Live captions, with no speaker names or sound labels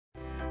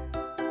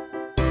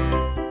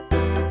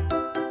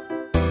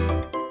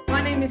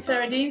name is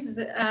Sarah Deans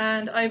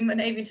and I'm an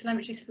Avian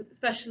Telemetry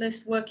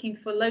Specialist working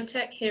for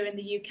Lotek here in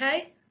the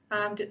UK.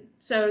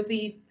 So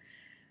the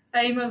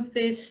aim of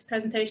this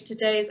presentation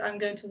today is I'm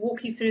going to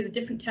walk you through the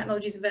different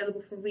technologies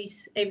available for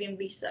avian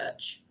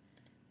research.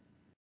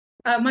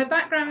 My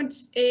background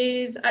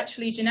is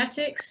actually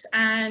genetics,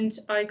 and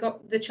I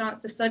got the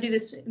chance to study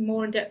this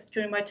more in depth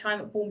during my time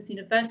at Bournemouth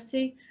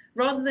University.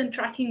 Rather than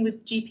tracking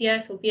with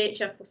GPS or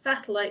VHF or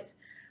satellites,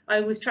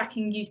 I was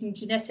tracking using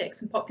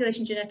genetics and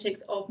population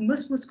genetics of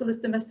Mus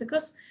musculus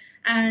domesticus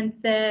and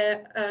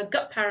their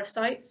gut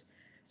parasites,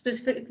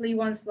 specifically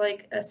ones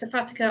like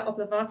Cephatica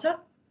obligata.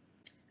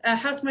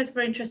 House mice are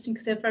very interesting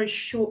because they have very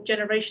short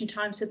generation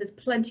time, so there's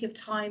plenty of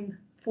time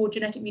for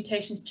genetic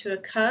mutations to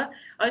occur.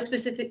 I was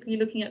specifically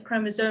looking at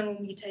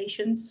chromosomal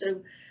mutations, so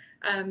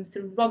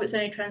through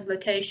Robertsonian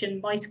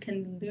translocation, mice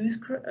can lose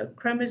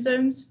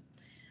chromosomes.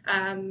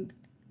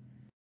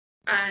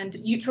 And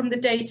from the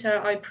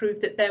data, I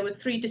proved that there were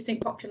 3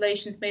 distinct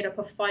populations made up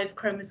of 5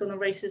 chromosomal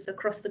races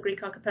across the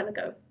Greek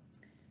archipelago.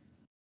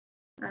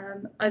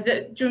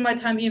 During my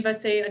time at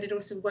university, I did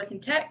also work in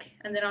tech,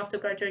 and then after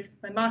graduating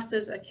from my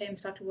master's, I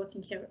started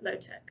working here at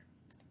Lotek.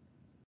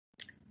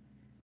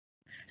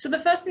 So the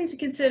first thing to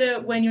consider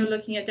when you're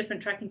looking at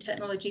different tracking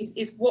technologies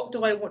is, what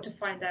do I want to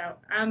find out?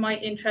 Am I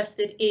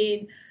interested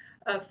in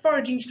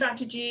foraging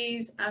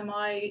strategies? Am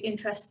I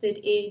interested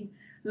in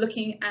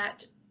looking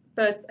at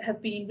birds that have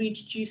been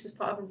reintroduced as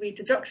part of a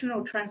reintroduction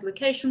or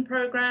translocation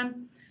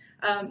program,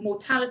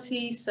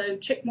 mortality, so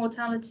chick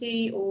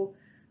mortality, or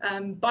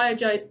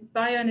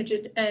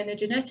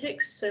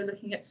bioenergetics, so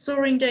looking at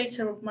soaring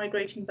data of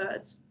migrating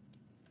birds.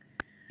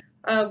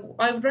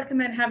 I would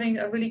recommend having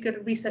a really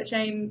good research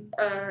aim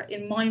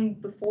in mind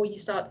before you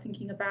start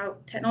thinking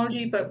about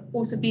technology, but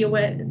also be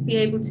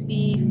able to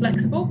be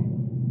flexible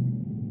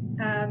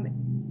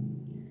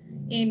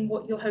in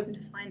what you're hoping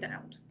to find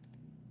out.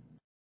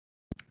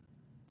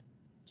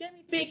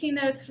 Generally speaking,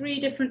 there are 3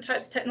 different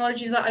types of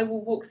technologies that I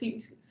will walk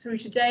through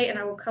today and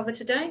I will cover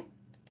today.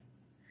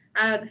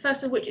 The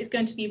first of which is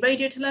going to be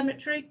radio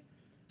telemetry,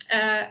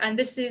 and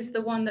this is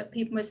the one that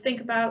people most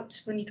think about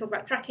when you talk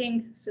about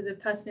tracking, so the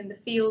person in the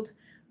field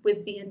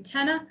with the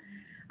antenna.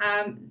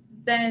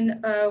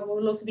 Then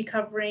we'll also be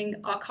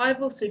covering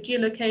archival, so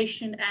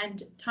geolocation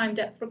and time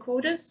depth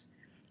recorders,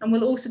 and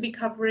we'll also be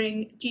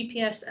covering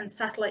GPS and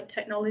satellite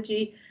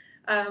technology,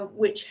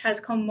 which has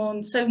come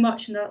on so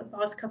much in the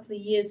last couple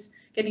of years,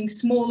 getting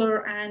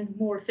smaller and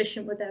more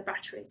efficient with their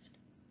batteries.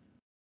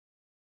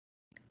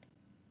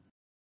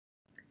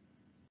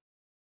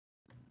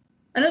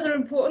 Another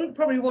important,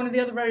 probably one of the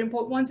other very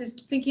important ones, is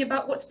thinking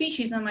about what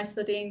species am I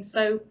studying?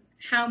 So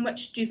how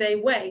much do they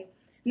weigh?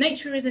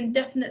 Nature is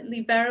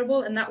indefinitely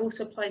variable, and that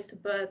also applies to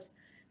birds.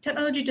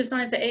 Technology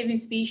designed for avian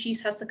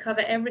species has to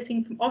cover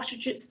everything from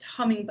ostriches to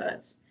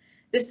hummingbirds.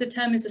 This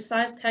determines the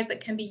size tag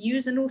that can be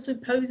used and also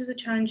poses a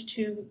challenge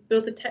to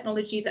build a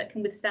technology that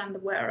can withstand the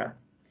wearer.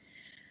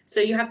 So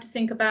you have to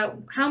think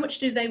about how much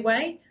do they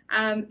weigh,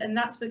 and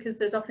that's because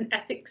there's often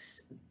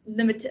ethics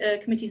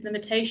committees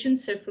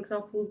limitations. So, for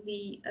example,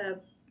 the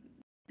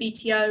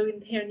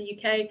BTO here in the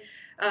UK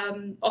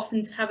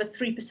often have a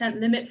 3%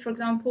 limit, for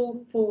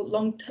example, for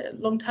long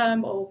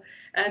term, or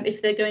if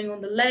they're going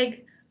on the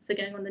leg, if they're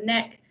going on the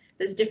neck,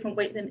 there's different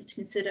weight limits to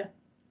consider.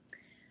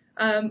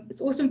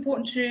 It's also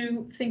important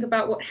to think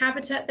about what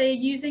habitat they're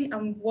using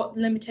and what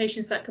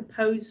limitations that could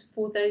pose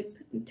for the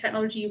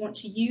technology you want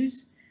to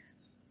use.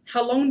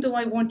 How long do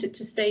I want it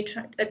to stay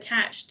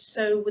attached?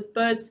 So with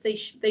birds,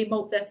 they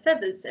molt their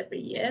feathers every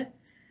year,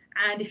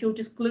 and if you're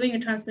just gluing a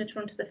transmitter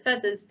onto the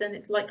feathers, then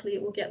it's likely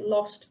it will get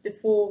lost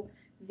before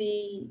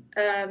the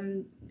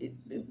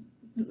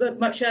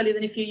much earlier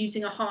than if you're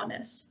using a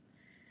harness.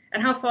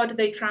 And how far do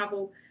they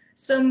travel?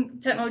 Some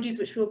technologies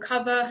which we'll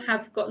cover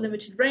have got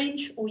limited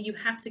range, or you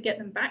have to get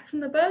them back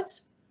from the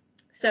birds.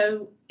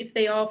 So if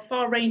they are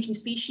far-ranging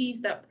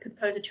species, that could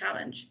pose a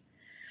challenge.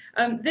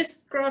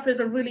 This graph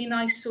is a really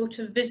nice sort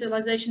of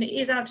visualization. It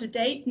is out of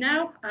date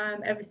now.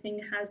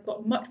 Everything has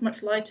got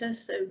much lighter.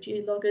 So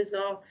geologgers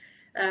are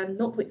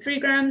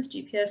 0.3 grams,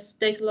 GPS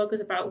data loggers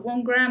about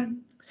 1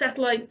 gram.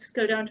 Satellites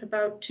go down to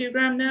about 2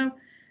 gram now.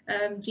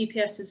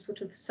 GPS is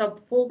sort of sub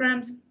 4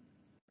 grams.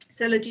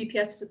 Cellular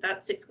GPS is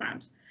about 6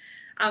 grams.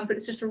 But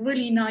it's just a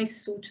really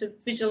nice sort of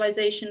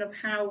visualization of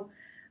how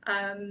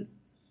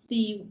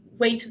the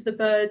weight of the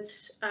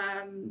birds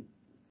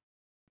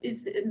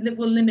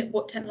will limit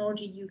what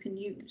technology you can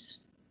use.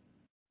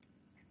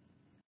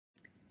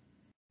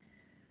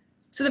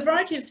 So the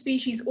variety of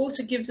species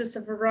also gives us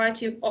a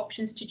variety of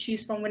options to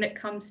choose from when it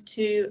comes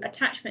to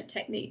attachment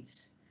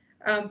techniques,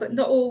 but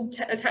not all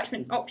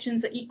attachment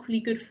options are equally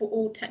good for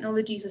all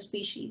technologies or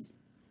species.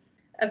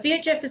 A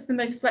VHF is the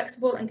most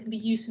flexible and can be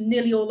used for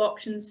nearly all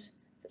options,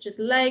 such as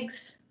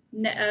legs,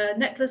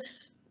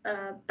 necklace,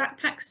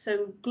 backpacks,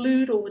 so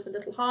glued or with a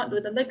little heart,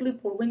 with a leg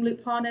loop or wing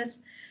loop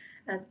harness,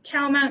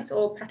 tail mounts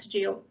or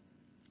patagial.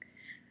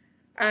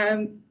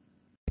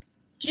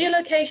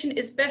 Geolocation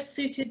is best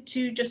suited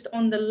to just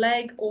on the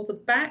leg or the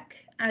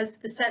back, as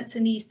the sensor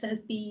needs to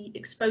be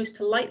exposed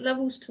to light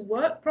levels to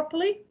work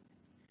properly.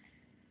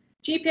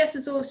 GPS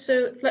is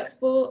also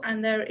flexible,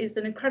 and there is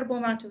an incredible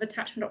amount of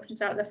attachment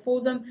options out there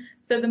for them,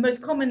 though the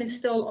most common is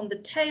still on the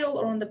tail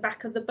or on the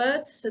back of the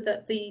birds, so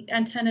that the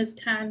antennas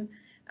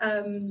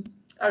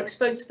are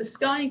exposed to the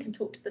sky and can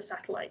talk to the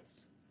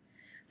satellites.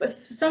 But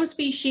for some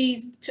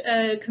species,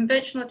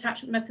 conventional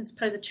attachment methods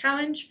pose a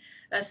challenge,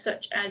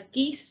 such as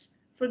geese,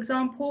 for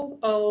example,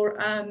 or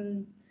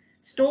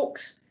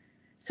storks.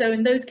 So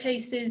in those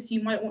cases,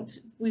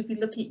 we'd be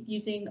looking at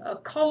using a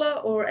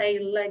collar or a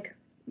leg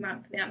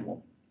mount for the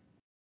animal.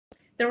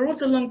 There are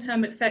also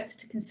long-term effects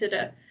to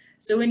consider.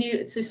 So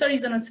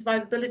studies on the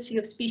survivability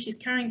of species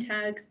carrying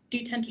tags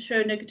do tend to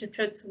show a negative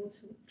trend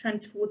towards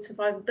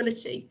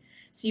survivability.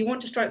 So you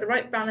want to strike the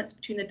right balance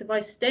between the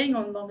device staying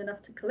on long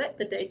enough to collect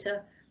the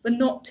data, but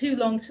not too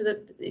long so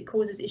that it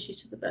causes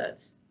issues to the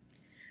birds.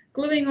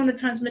 Gluing on the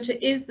transmitter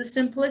is the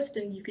simplest,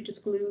 and you could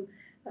just glue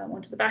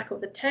onto the back of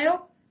the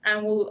tail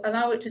and will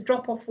allow it to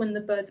drop off when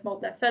the birds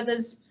molt their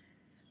feathers.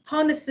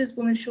 Harnesses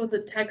will ensure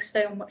that tags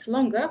stay on much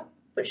longer,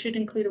 but should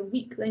include a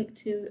weak link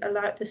to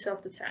allow it to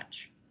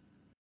self-detach.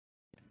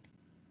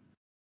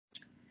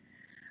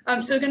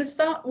 So we're going to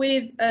start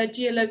with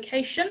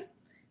geolocation.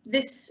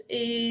 This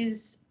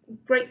is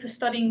great for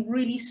studying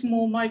really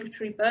small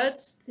migratory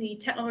birds. The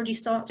technology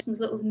starts from as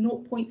little as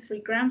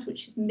 0.3 grams,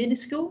 which is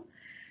minuscule.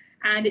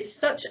 And it's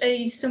such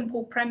a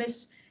simple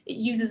premise. It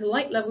uses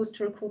light levels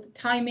to record the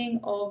timing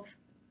of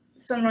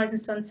sunrise and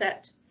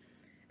sunset.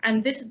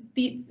 And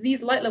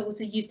these light levels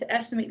are used to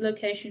estimate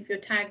location for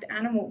your tagged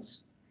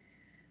animals.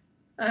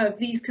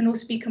 These can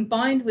also be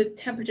combined with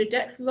temperature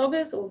depth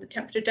loggers, or the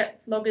temperature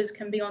depth loggers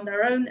can be on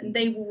their own, and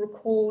they will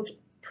record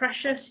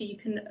pressure, so you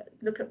can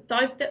look at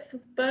dive depth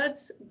of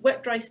birds,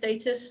 wet dry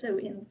status, so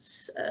in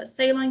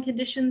saline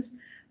conditions,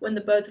 when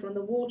the birds are on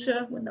the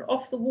water, when they're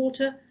off the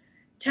water,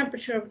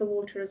 temperature of the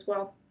water as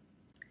well.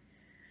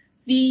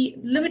 The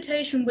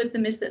limitation with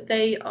them is that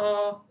they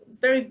are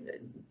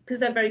because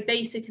they're very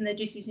basic and they're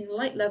just using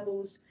light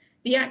levels,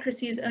 the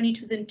accuracy is only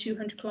to within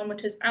 200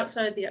 kilometers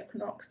outside the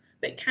equinox,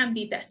 but it can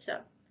be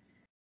better.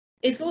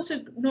 It's also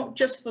not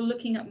just for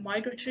looking at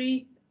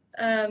migratory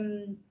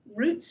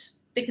routes.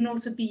 They can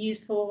also be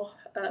used for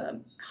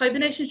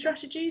hibernation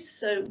strategies.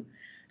 So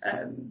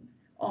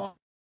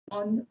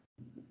on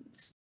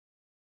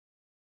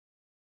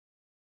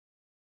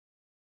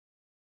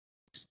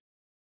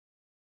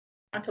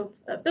out of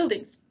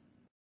buildings.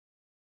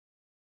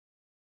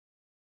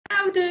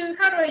 How do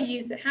I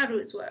use it? How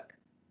does it work?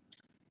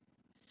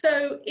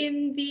 So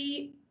in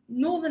the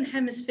northern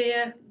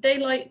hemisphere,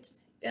 daylight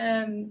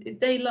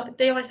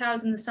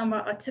hours in the summer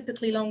are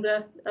typically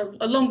longer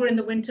in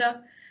the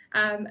winter,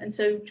 and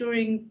so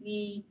during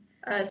the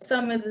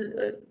summer,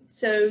 the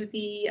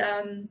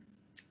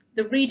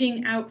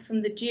reading out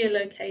from the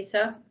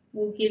geolocator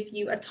will give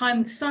you a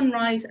time of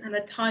sunrise and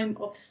a time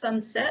of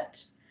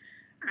sunset,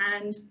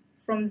 and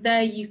from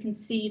there you can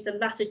see the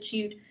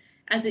latitude,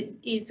 as it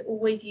is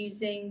always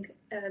using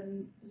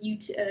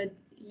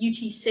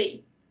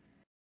UTC.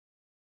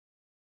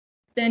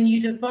 Then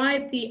you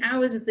divide the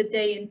hours of the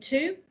day in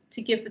two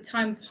to give the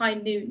time of high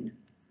noon.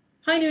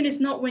 High noon is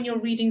not when your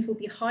readings will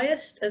be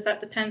highest, as that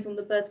depends on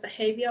the bird's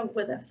behaviour,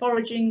 where they're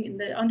foraging in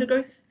the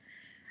undergrowth.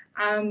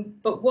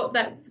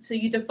 So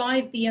you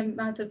divide the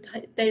amount of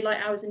daylight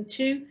hours in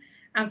two,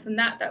 and from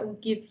that will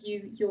give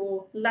you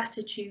your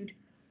latitude,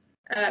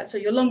 so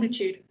your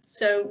longitude,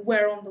 so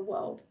where on the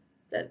world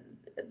that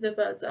the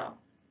birds are.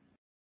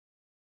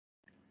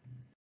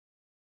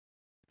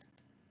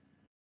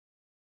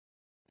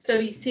 So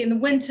you see in the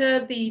winter,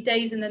 the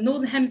days in the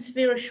northern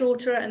hemisphere are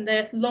shorter and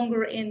they're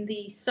longer in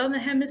the southern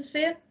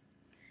hemisphere.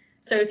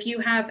 So if you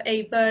have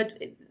a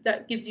bird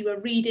that gives you a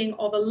reading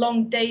of a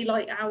long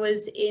daylight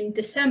hours in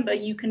December,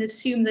 you can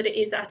assume that it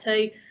is at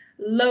a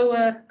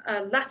lower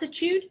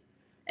latitude.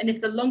 And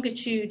if the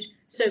longitude,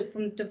 so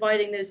from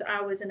dividing those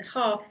hours in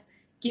half,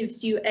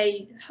 gives you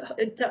a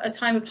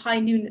time of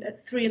high noon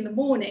at 3 in the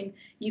morning,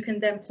 you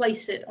can then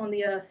place it on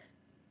the Earth.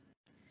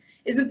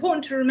 It's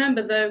important to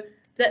remember, though,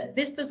 that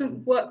this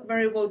doesn't work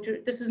very well.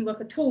 This doesn't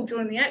work at all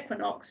during the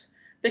equinox,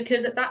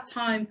 because at that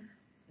time,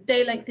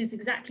 day length is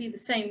exactly the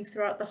same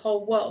throughout the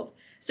whole world.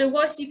 So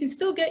whilst you can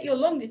still get your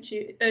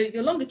longitude,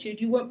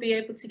 you won't be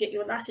able to get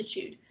your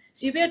latitude.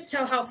 So you'll be able to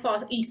tell how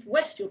far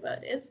east-west your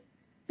bird is,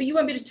 but you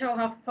won't be able to tell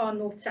how far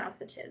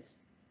north-south it is.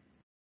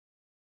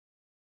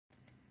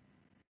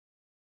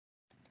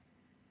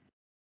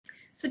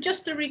 So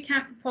just to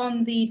recap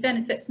upon the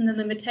benefits and the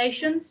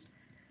limitations,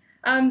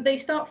 they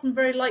start from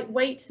very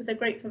lightweight, so they're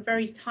great for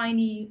very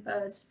tiny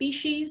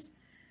species.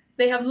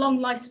 They have long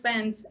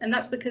lifespans, and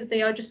that's because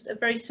they are just a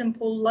very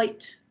simple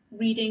light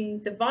reading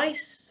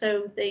device.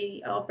 So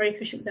they are very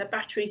efficient with their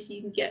batteries, so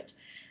you can get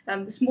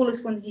the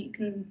smallest ones you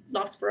can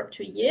last for up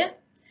to a year.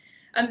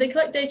 They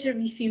collect data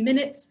every few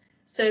minutes,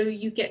 so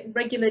you get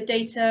regular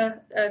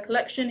data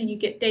collection and you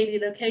get daily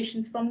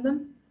locations from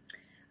them.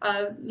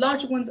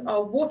 Larger ones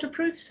are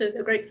waterproof, so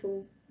they're great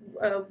for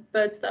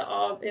birds that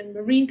are in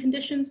marine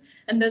conditions,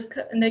 and they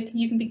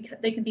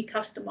can be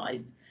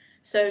customized.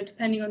 So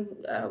depending on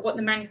what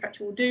the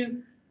manufacturer will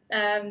do,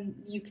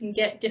 you can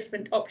get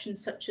different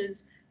options, such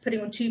as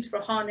putting on tubes for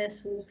a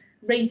harness or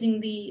raising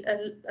the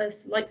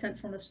light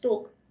sensor on a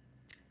stalk.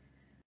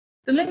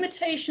 The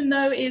limitation,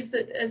 though, is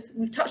that, as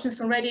we've touched on this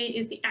already,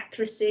 is the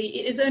accuracy.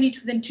 It is only to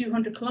within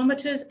 200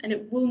 kilometres, and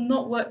it will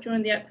not work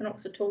during the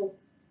equinox at all.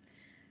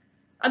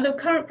 At the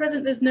current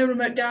present, there's no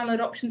remote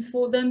download options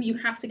for them. You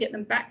have to get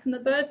them back from the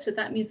bird, so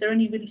that means they're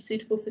only really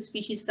suitable for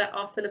species that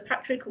are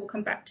philopatric or will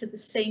come back to the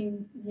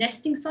same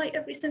nesting site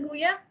every single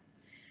year.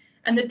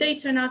 And the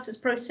data analysis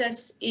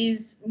process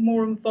is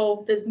more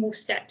involved. There's more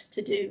steps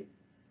to do,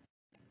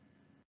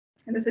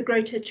 and there's a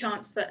greater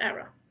chance for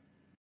error.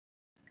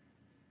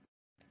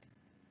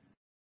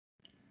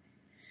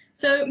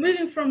 So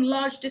moving from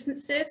large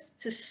distances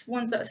to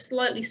ones that are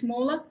slightly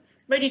smaller,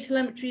 radio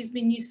telemetry has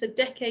been used for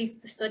decades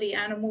to study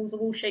animals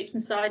of all shapes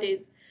and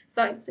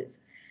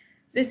sizes.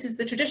 This is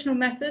the traditional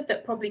method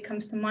that probably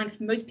comes to mind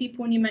for most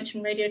people when you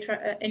mention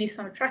any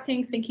sort of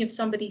tracking, thinking of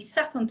somebody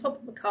sat on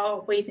top of a car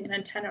waving an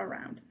antenna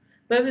around.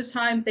 But over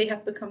time, they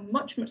have become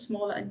much, much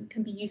smaller and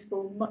can be used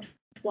for a much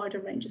wider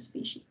range of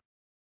species.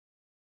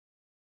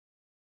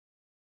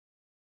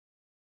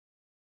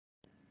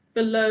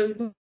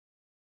 Below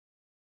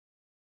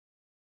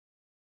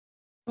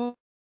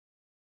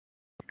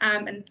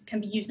and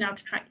can be used now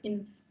to track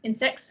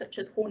insects such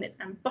as hornets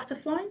and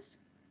butterflies.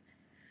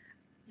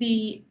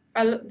 The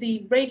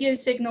radio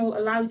signal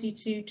allows you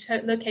to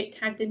locate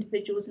tagged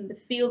individuals in the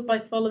field by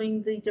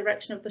following the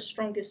direction of the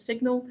strongest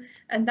signal,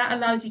 and that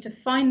allows you to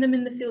find them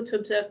in the field to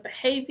observe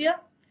behaviour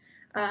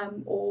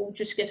or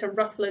just get a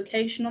rough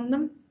location on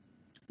them.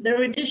 There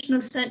are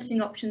additional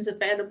sensing options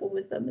available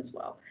with them as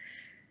well.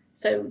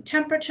 So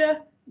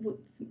temperature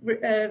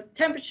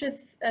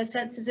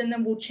sensors in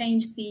them will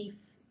change the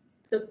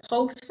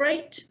pulse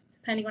rate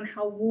depending on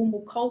how warm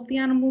or cold the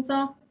animals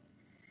are,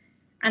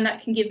 and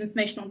that can give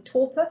information on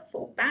torpor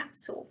for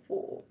bats or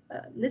for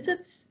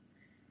lizards.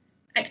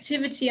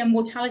 Activity and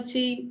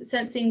mortality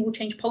sensing will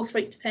change pulse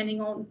rates depending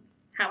on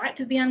how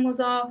active the animals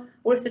are,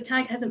 or if the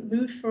tag hasn't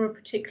moved for a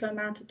particular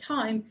amount of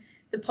time,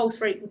 the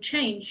pulse rate will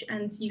change,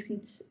 and you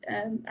can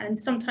and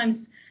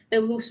sometimes they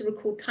will also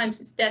record time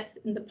since death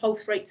in the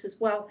pulse rates as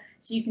well.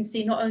 So you can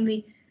see not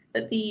only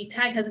that the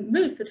tag hasn't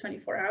moved for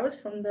 24 hours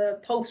from the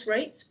pulse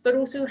rates, but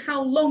also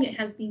how long it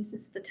has been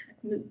since the tag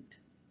moved.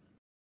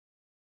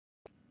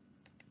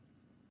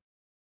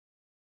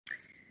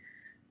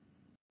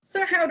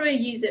 So how do I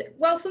use it?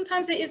 Well,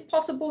 sometimes it is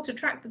possible to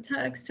track the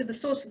tags to the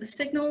source of the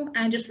signal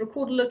and just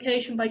record a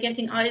location by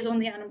getting eyes on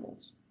the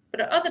animals.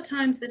 But at other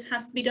times, this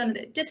has to be done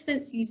at a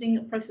distance using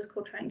a process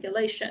called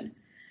triangulation.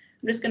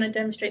 I'm just going to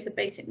demonstrate the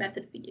basic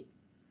method for you.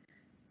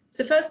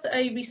 So first,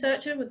 a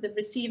researcher with the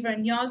receiver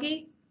and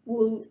Yagi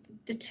will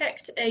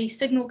detect a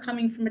signal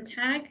coming from a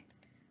tag,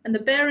 and the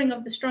bearing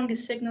of the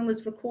strongest signal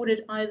is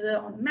recorded either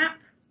on a map,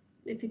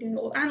 if you're doing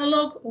all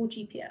analog, or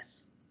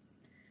GPS.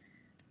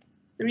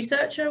 The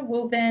researcher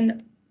will then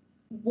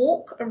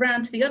walk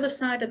around to the other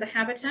side of the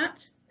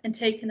habitat and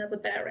take another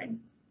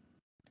bearing.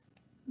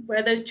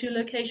 Where those two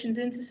locations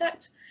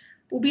intersect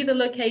will be the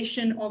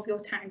location of your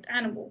tagged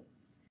animal.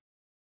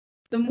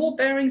 The more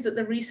bearings that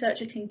the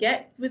researcher can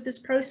get with this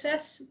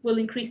process will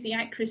increase the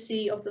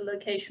accuracy of the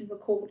location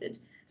recorded.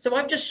 So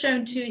I've just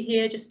shown two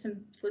here just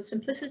for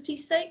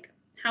simplicity's sake.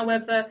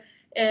 However,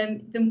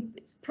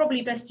 it's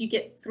probably best you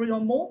get 3 or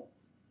more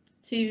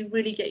to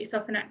really get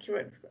yourself an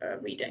accurate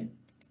reading.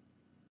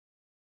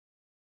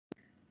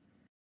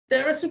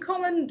 There are some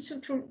common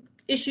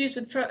issues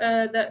with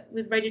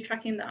radio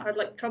tracking that I'd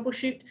like to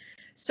troubleshoot.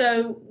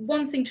 So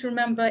one thing to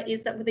remember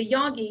is that with a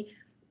Yagi,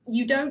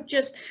 you don't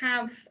just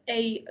have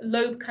a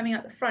lobe coming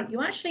out the front,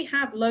 you actually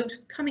have lobes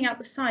coming out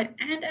the side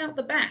and out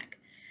the back.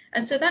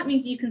 And so that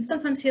means you can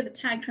sometimes hear the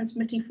tag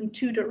transmitting from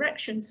 2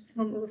 directions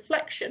from a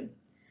reflection.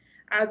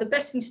 The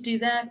best thing to do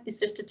there is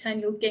just to turn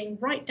your gain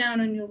right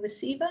down on your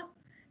receiver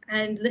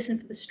and listen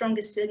for the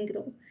strongest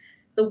signal.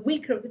 The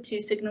weaker of the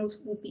 2 signals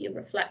will be a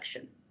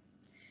reflection.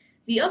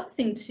 The other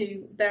thing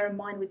to bear in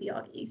mind with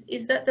Yagis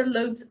is that the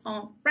lobes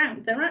aren't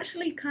round. They're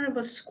actually kind of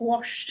a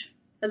squashed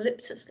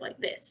ellipsis like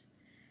this.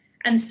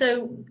 And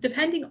so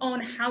depending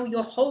on how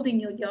you're holding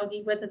your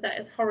Yagi, whether that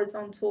is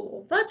horizontal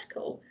or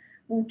vertical,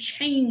 will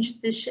change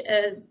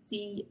the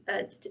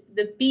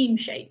beam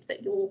shape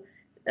that you're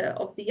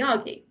of the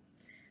Yagi.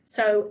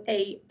 So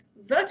a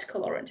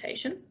vertical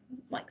orientation,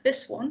 like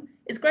this one,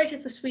 is greater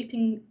for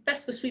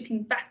best for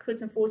sweeping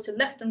backwards and forwards to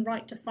left and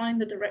right to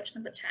find the direction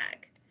of a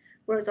tag.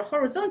 Whereas a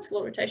horizontal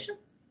orientation,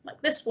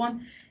 like this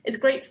one, is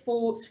great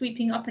for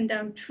sweeping up and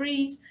down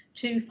trees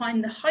to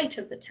find the height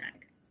of the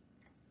tag.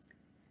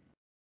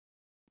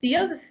 The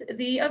other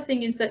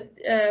thing is that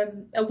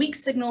a weak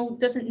signal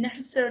doesn't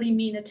necessarily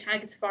mean a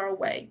tag is far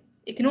away.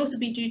 It can also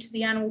be due to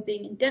the animal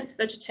being in dense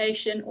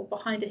vegetation or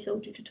behind a hill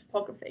due to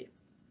topography.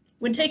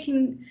 When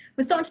starting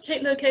to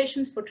take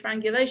locations for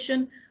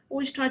triangulation,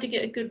 always try to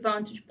get a good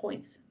vantage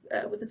points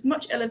with as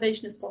much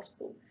elevation as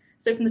possible.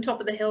 So from the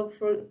top of the hill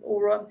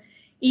or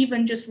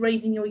even just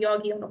raising your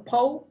Yagi on a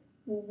pole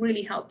will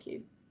really help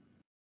you.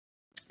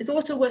 It's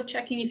also worth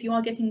checking if you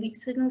are getting weak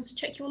signals to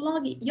check your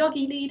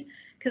Yagi lead,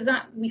 because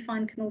that we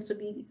find can also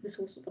be the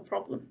source of the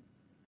problem.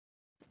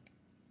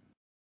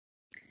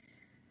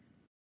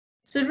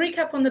 So to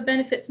recap on the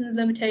benefits and the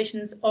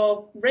limitations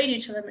of radio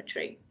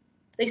telemetry,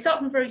 they start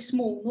from very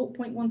small,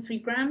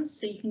 0.13 grams,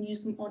 so you can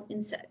use them on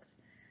insects.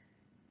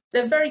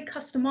 They're very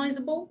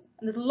customizable,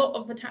 and there's a lot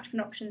of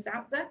attachment options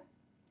out there.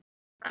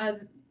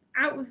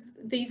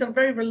 These are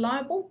very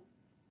reliable.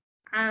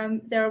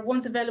 There are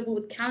ones available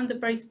with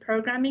calendar-based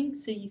programming,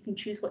 so you can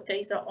choose what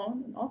days are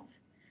on and off.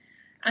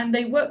 And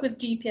they work with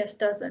GPS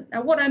doesn't.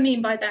 Now, what I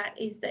mean by that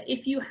is that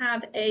if you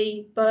have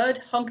a bird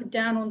hunkered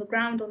down on the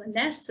ground on a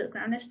nest, so a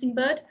ground nesting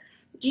bird,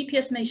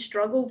 GPS may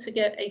struggle to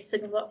get a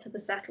signal up to the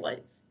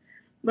satellites.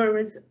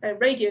 Whereas a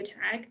radio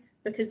tag,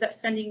 because that's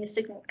sending a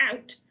signal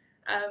out,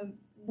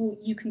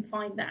 you can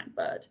find that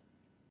bird.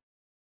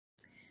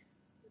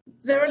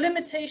 There are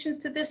limitations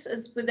to this,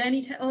 as with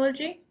any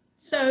technology.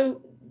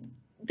 So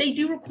they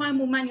do require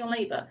more manual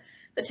labor.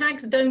 The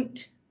tags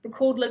don't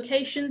record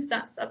locations.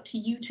 That's up to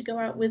you to go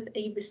out with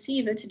a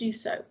receiver to do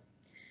so.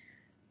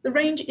 The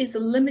range is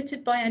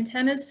limited by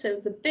antennas, so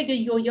the bigger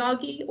your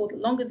yagi, or the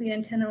longer the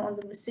antenna on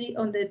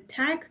the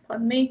tag,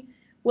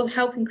 will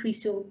help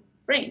increase your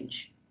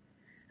range.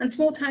 And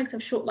small tags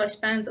have short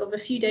lifespans of a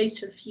few days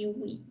to a few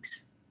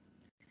weeks.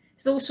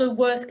 It's also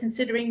worth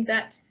considering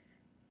that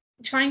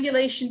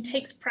triangulation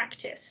takes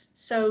practice,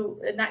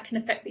 so that can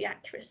affect the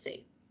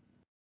accuracy.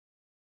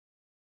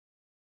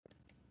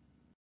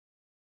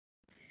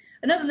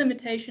 Another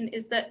limitation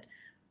is that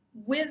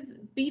with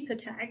beeper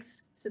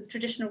tags, so the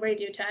traditional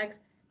radio tags,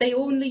 they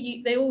all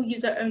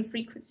use their own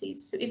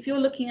frequencies. So if you're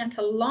looking at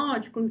a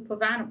large group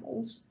of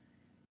animals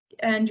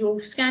and you're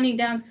scanning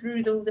down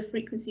through all the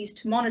frequencies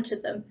to monitor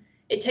them,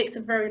 it takes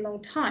a very long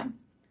time.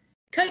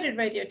 Coded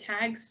radio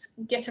tags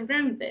get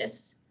around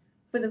this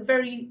with a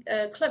very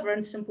clever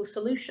and simple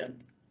solution.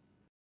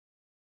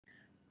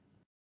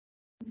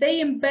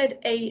 They embed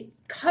a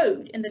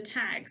code in the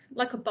tags,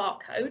 like a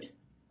barcode,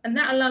 and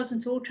that allows them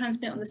to all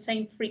transmit on the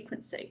same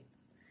frequency.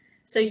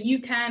 So you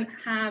can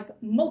have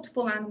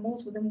multiple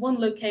animals within one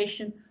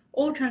location,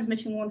 all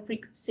transmitting one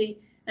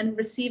frequency, and a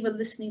receiver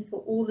listening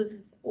for all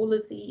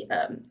of the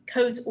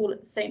codes all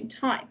at the same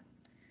time.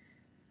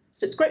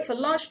 So it's great for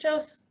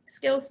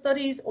large-scale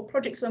studies or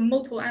projects where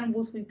multiple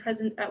animals will be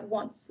present at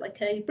once,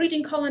 like a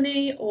breeding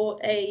colony or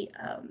a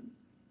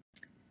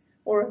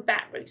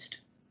bat roost.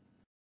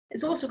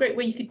 It's also great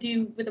where you could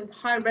do with a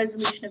higher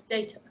resolution of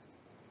data.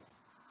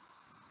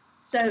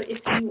 So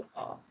if you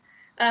are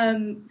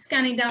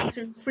scanning down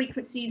through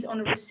frequencies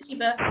on a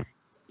receiver,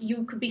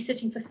 you could be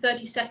sitting for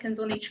 30 seconds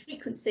on each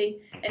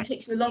frequency, and it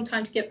takes you a long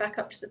time to get back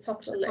up to the top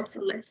of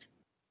the list.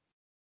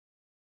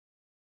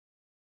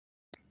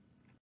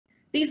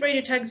 These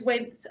radio tags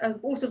are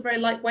also very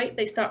lightweight.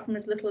 They start from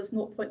as little as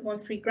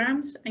 0.13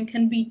 grams and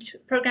can be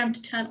programmed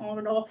to turn on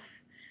and off,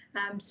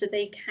 so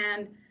they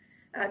can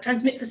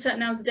transmit for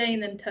certain hours a day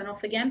and then turn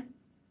off again.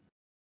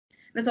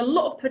 There's a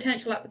lot of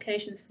potential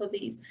applications for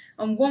these,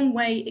 and one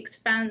way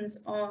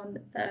expands on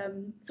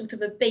sort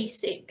of a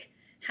basic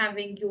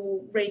having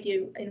your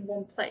radio in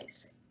one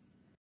place.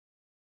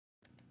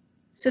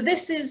 So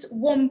this is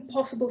one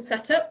possible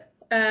setup.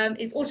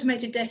 Is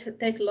automated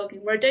data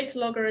logging, where a data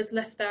logger is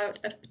left out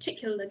at a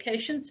particular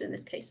location, so in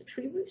this case a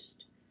tree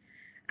roost,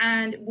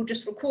 and will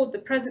just record the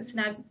presence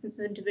and absence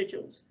of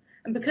individuals.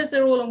 And because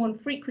they're all on one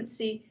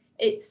frequency,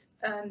 it's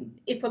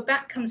if a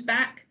bat comes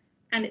back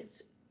and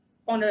it's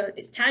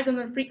tagged on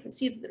a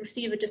frequency that the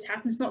receiver just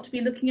happens not to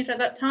be looking at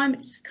that time,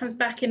 it just comes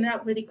back in and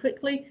out really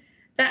quickly,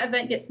 that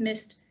event gets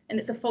missed and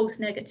it's a false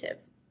negative.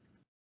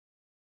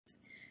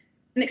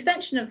 An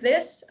extension of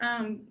this,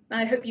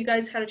 I hope you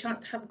guys had a chance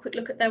to have a quick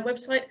look at their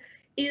website,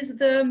 is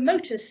the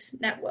Motus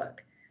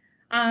network.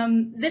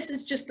 This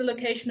is just the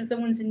location of the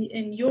ones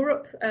in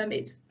Europe.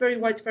 It's very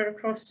widespread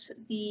across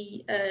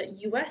the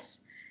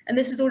US, and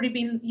this has already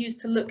been used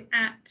to look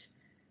at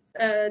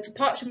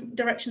departure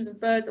directions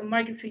of birds on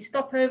migratory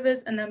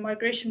stopovers and their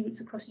migration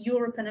routes across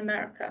Europe and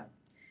America.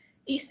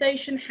 Each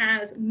station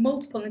has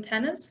multiple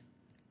antennas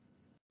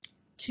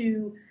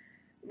to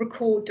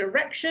record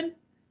direction,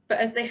 but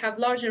as they have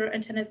larger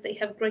antennas, they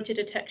have greater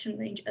detection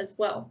range as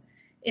well.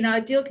 In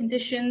ideal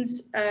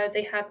conditions,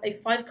 they have a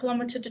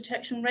 5-kilometer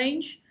detection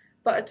range,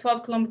 but a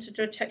 12-kilometer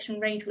detection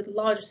range with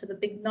larger, so the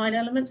big 9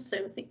 elements.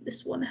 So I think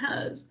this one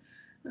has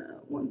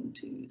 1,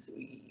 2,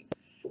 3,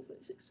 4, 5,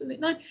 6, 7, 8,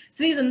 9.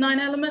 So these are 9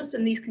 elements,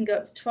 and these can go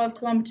up to 12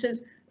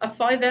 kilometers. A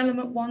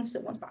 5-element one,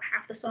 so one's about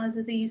half the size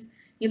of these,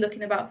 you're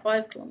looking at about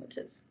 5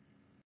 kilometers.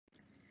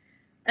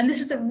 And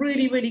this is a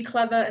really, really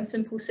clever and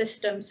simple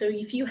system. So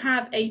if you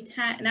have an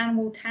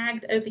animal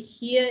tagged over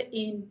here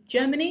in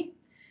Germany,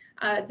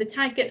 the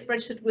tag gets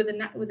registered with a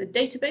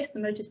database, the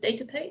Motus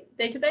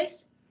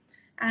database.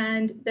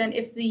 And then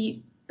if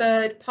the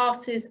bird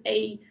passes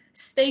a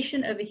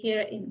station over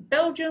here in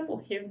Belgium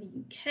or here in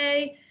the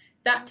UK,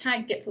 that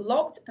tag gets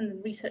logged and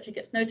the researcher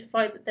gets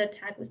notified that their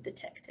tag was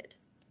detected.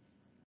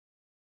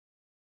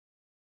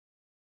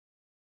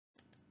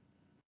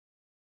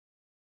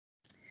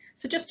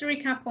 So just to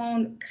recap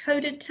on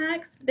coded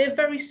tags, they're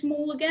very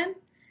small again,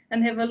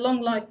 and they have a long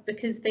life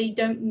because they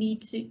don't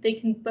need to. They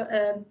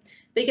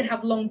can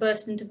have long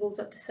burst intervals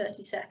up to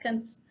 30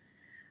 seconds.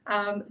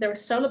 There are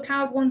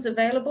solar-powered ones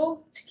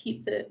available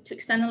to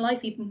extend the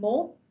life even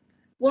more.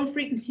 One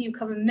frequency you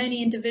cover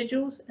many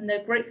individuals, and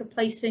they're great for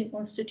placing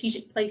on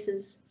strategic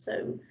places,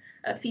 so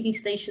feeding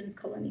stations,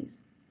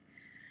 colonies.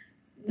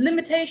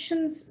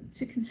 Limitations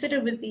to consider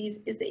with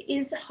these is it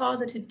is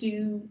harder to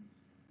do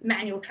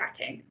manual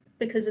tracking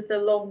because of the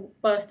long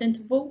burst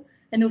interval,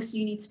 and also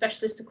you need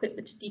specialist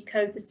equipment to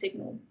decode the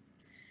signal.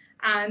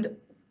 And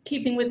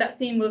keeping with that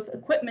theme of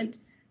equipment,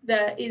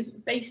 there is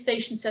base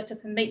station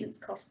setup and maintenance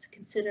costs to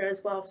consider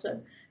as well.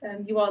 So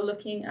you are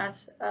looking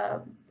at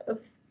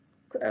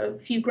a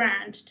few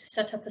grand to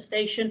set up a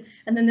station,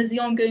 and then there's the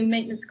ongoing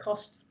maintenance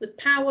cost with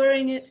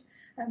powering it,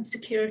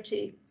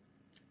 security,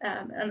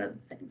 and other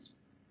things.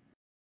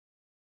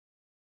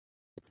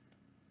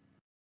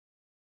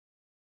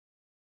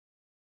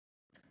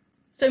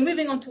 So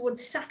moving on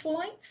towards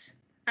satellites,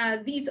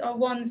 these are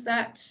ones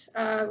that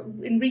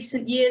in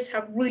recent years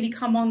have really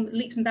come on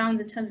leaps and bounds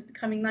in terms of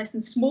becoming nice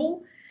and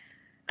small.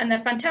 And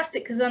they're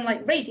fantastic because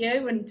unlike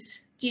radio and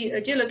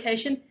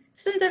geolocation, it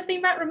sends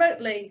everything back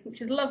remotely,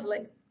 which is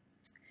lovely.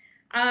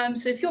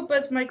 So if your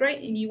birds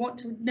migrate and you want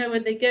to know where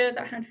they go,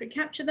 how to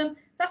capture them,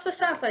 that's where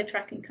satellite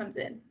tracking comes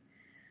in.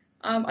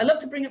 I love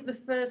to bring up the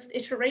first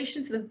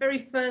iteration. So the very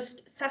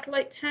first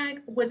satellite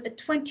tag was a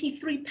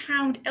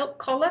 23-pound elk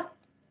collar,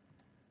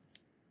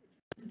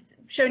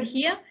 shown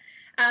here,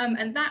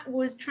 and that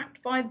was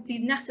tracked by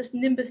the NASA's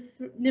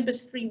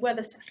Nimbus 3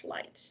 weather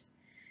satellite.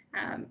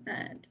 And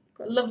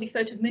got a lovely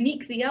photo of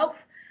Monique the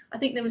elf. I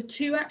think there was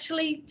two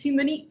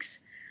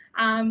Moniques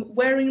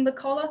wearing the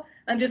collar.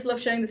 And just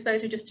love showing this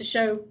photo just to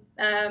show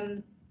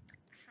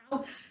how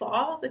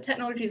far the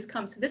technology has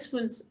come. So this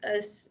was,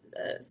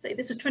 say,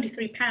 this was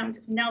 23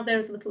 pounds. Now they're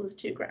as little as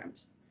 2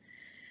 grams.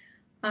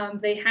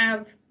 They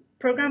have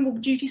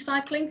programmable duty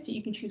cycling, so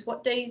you can choose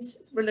what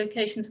days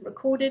locations are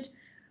recorded.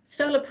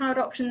 Solar-powered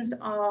options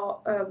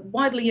are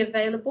widely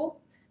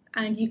available,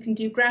 and you can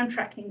do ground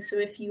tracking. So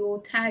if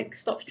your tag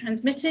stops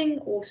transmitting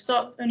or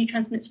only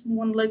transmits from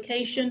one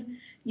location,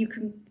 you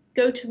can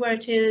go to where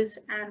it is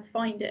and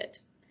find it.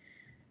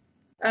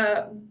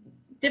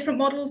 Different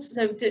models,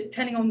 so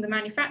depending on the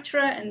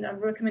manufacturer, and I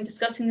recommend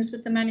discussing this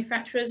with the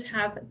manufacturers,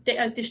 have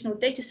additional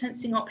data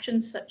sensing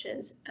options such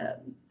as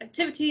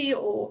activity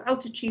or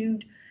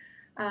altitude,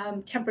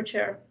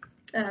 temperature,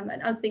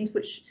 and other things,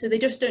 so they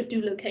just don't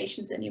do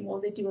locations anymore,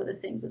 they do other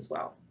things as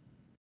well.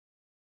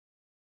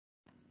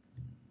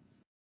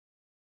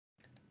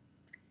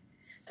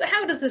 So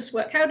how does this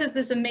work? How does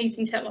this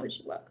amazing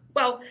technology work?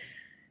 Well,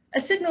 a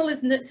signal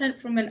is sent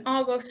from an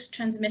Argos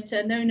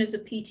transmitter known as a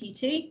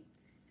PTT,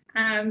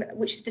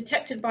 which is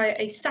detected by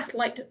a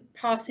satellite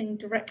passing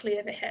directly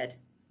overhead.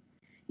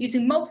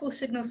 Using multiple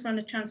signals from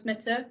a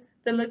transmitter,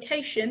 the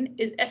location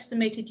is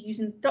estimated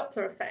using the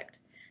Doppler effect.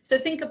 So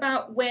think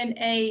about when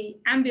an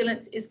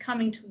ambulance is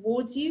coming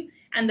towards you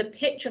and the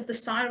pitch of the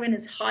siren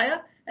is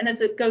higher, and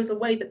as it goes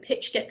away, the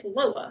pitch gets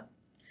lower.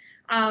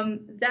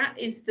 That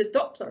is the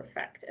Doppler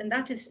effect, and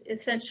that is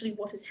essentially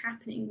what is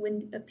happening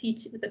with a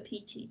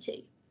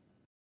PTT.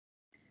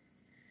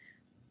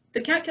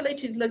 The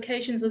calculated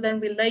locations are then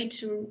relayed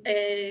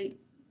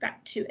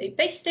back to a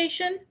base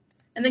station,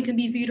 and then can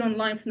be viewed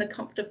online from the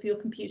comfort of your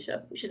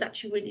computer, which is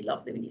actually really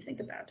lovely when you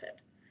think about it.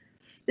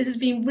 This has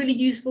been really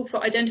useful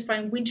for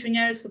identifying wintering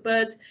areas for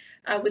birds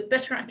with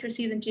better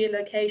accuracy than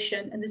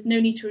geolocation, and there's no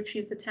need to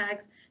retrieve the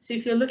tags. So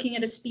if you're looking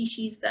at a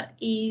species that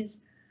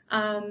is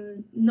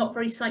not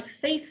very site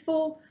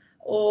faithful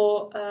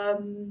or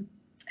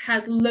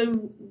has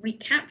low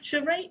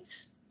recapture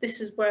rates,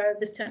 this is where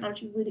this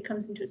technology really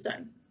comes into its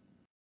own.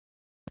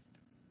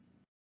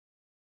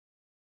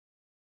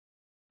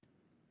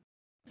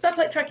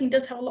 Satellite tracking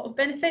does have a lot of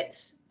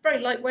benefits. Very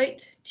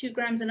lightweight, 2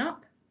 grams and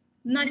up.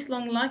 Nice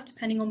long life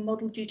depending on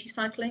model duty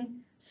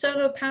cycling.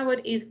 Solar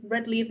powered is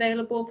readily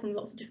available from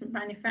lots of different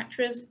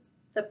manufacturers.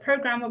 They're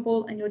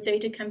programmable and your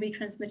data can be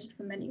transmitted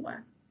from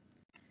anywhere.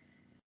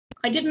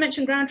 I did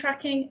mention ground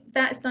tracking.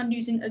 That is done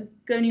using a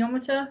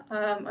goniometer.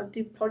 I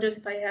do apologize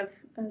if I have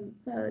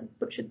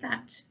butchered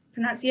that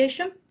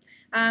pronunciation.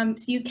 So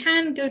you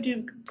can go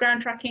do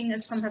ground tracking,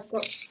 as some have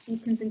got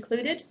beacons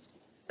included,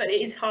 but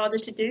it is harder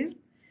to do.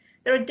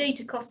 There are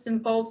data costs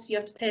involved, so you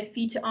have to pay a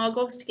fee to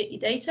Argos to get your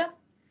data.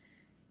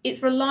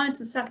 It's reliant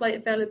on satellite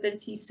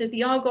availability. So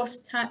the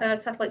Argos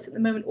satellites at the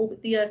moment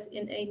orbit the Earth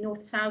in a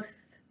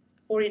north-south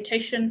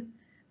orientation.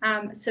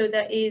 So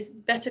there is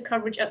better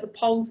coverage at the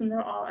poles than there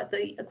are at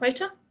the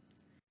equator.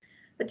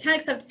 The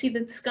tags have to see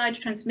the sky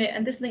to transmit,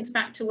 and this links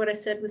back to what I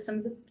said with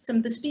some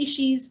of the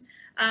species.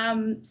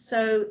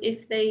 So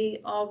if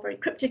they are very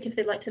cryptic, if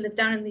they like to live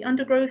down in the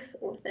undergrowth,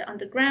 or if they're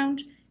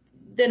underground,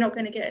 they're not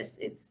going to get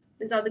it's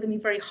either going to be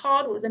very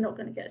hard, or they're not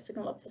going to get a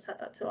signal up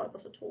to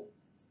Argos at all.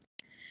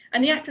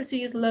 And the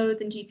accuracy is lower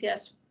than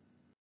GPS.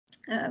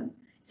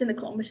 It's in the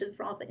kilometers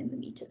rather than in the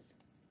meters.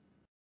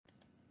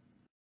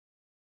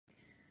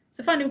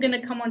 So finally, we're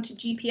going to come on to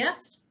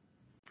GPS.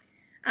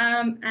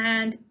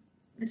 And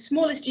the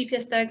smallest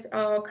GPS tags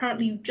are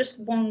currently just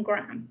 1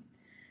 gram.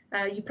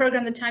 You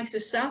program the tags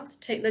yourself to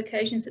take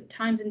locations at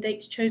times and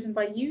dates chosen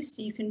by you,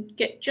 so you can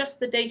get just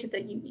the data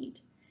that you need.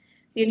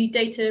 The only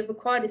data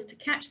required is to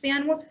catch the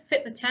animals,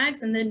 fit the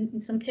tags, and then in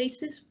some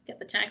cases, get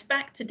the tags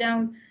back to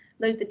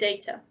download the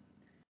data.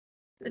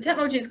 The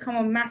technology has come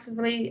on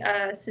massively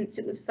since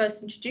it was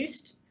first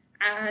introduced,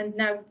 and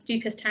now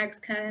GPS tags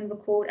can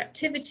record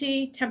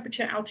activity,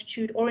 temperature,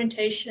 altitude,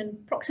 orientation,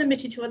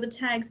 proximity to other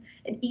tags,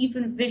 and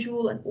even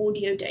visual and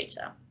audio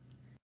data.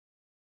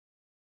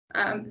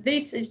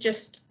 This is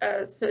just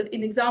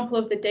an example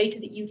of the data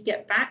that you'd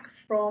get back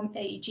from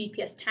a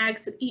GPS tag.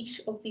 So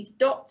each of these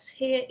dots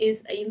here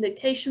is a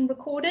location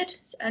recorded,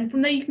 and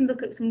from there you can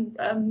look at some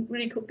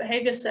really cool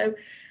behavior. So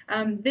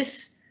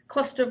this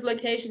cluster of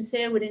locations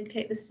here would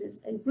indicate this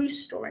is a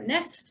roost or a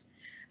nest,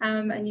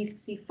 and you can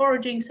see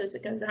foraging. So as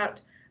it goes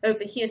out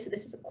over here, so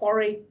this is a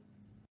quarry,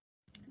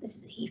 this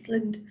is a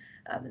heathland,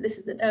 this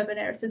is an urban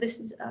area. So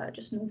this is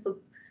just north of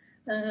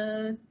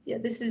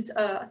this is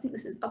I think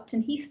this is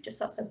Upton Heath,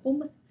 just outside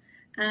Bournemouth,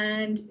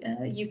 and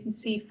you can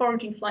see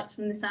foraging flights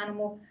from this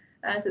animal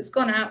as it's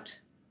gone out,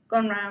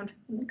 gone round,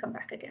 and then come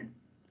back again.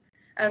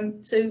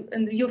 And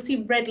you'll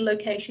see red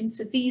locations.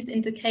 So these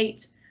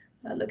indicate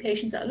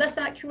locations that are less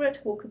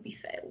accurate or could be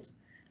failed,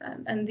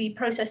 and the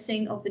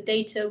processing of the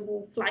data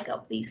will flag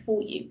up these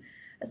for you.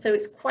 So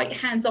it's quite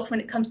hands-off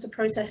when it comes to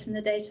processing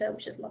the data,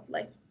 which is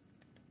lovely.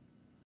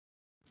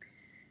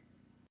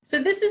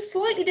 So this is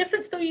slightly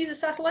different, still uses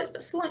satellites,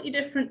 but slightly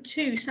different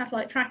to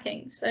satellite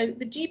tracking. So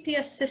the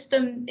GPS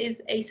system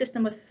is a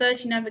system of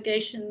 30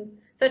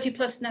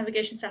 plus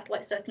navigation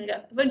satellites circling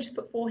Earth. I've only just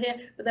put 4 here,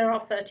 but there are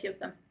 30 of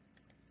them.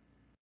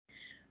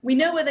 We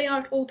know where they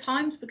are at all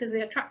times because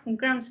they are tracked from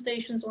ground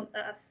stations on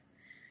Earth.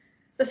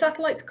 The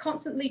satellites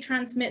constantly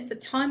transmit the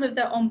time of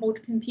their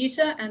onboard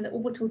computer and the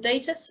orbital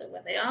data, so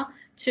where they are,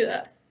 to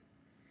Earth.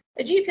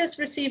 A GPS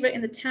receiver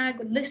in the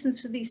tag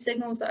listens for these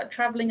signals that are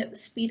traveling at the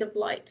speed of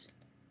light.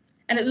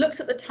 And it looks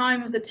at the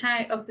time of the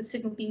tag of the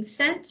signal being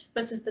sent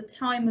versus the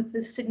time of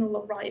the signal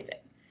arriving.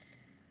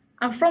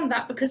 And from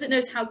that, because it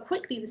knows how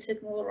quickly the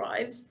signal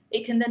arrives,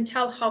 it can then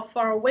tell how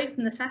far away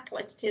from the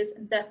satellite it is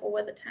and therefore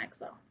where the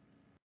tags are.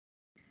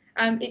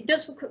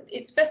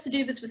 It's best to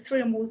do this with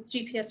 3 or more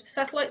GPS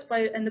satellites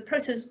and the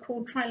process is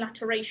called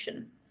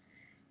trilateration.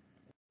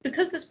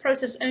 Because this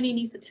process only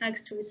needs the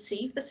tags to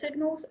receive the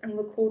signals and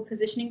record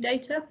positioning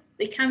data,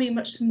 they can be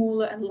much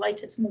smaller and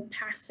lighter. It's more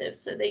passive,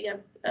 so they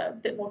get a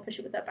bit more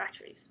efficient with their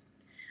batteries.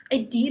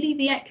 Ideally,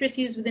 the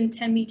accuracy is within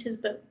 10 meters,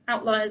 but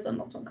outliers are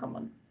not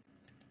uncommon.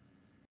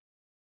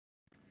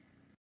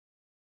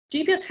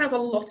 GPS has a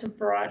lot of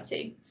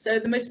variety. So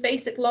the most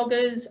basic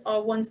loggers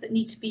are ones that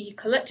need to be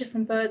collected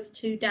from birds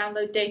to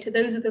download data.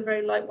 Those are the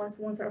very light ones,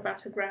 the ones that are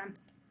about 1 gram.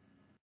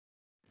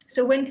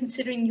 So when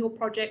considering your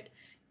project,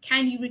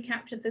 can you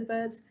recapture the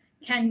birds?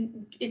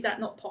 Is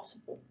that not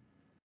possible?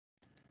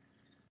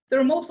 There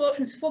are multiple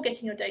options for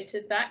getting your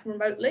data back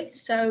remotely.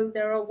 So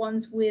there are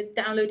ones with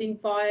downloading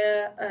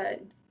via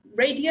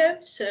radio,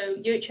 so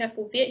UHF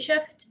or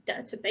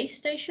VHF to base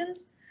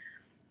stations.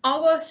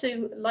 Argos,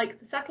 so like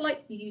the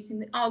satellites, are using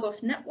the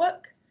Argos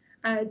network.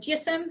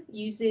 GSM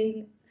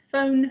using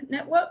phone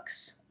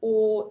networks,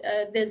 or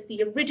there's the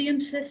Iridium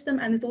system,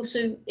 and there's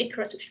also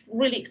Icarus, which is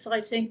really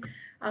exciting.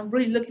 I'm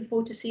really looking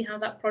forward to see how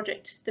that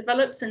project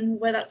develops and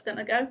where that's going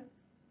to go.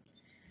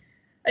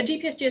 A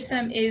GPS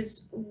GSM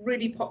is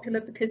really popular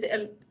because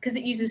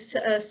it uses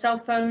a cell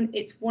phone.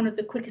 It's one of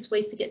the quickest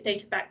ways to get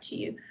data back to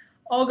you.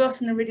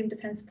 Argos and Iridium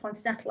depends upon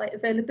satellite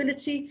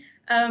availability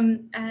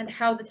and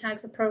how the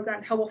tags are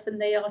programmed, how often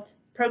they are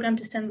programmed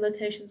to send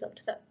locations up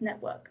to that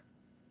network.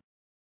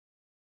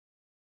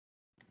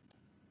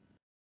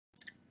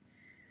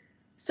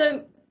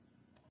 So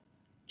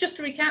just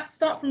to recap,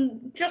 start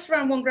from just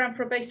around 1 gram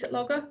for a basic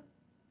logger,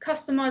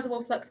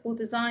 customizable, flexible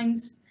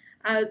designs,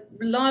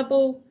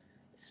 reliable,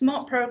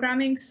 smart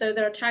programming. So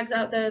there are tags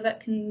out there that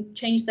can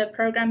change their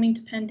programming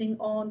depending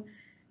on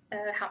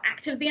how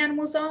active the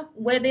animals are,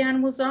 where the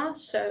animals are.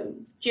 So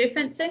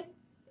geofencing,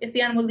 if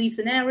the animal leaves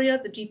an area,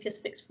 the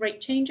GPS fixed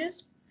rate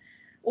changes,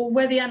 or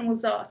where the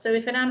animals are. So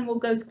if an animal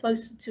goes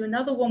closer to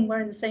another one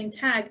wearing the same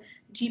tag,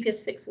 the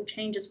GPS fix will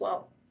change as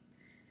well.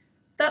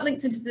 That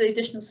links into the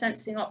additional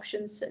sensing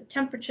options, so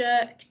temperature,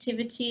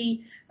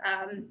 activity,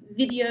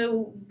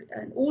 video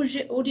and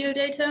audio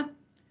data.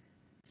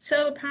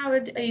 Solar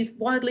powered is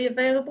widely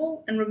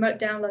available and remote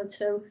download,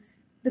 so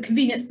the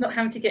convenience of not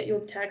having to get your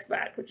tags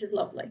back, which is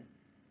lovely.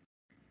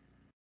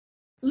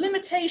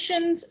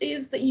 Limitations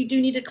is that you do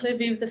need a clear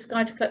view of the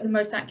sky to collect the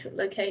most accurate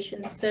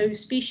locations. So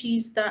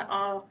species that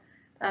are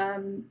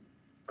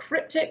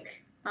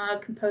cryptic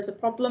can pose a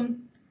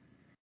problem.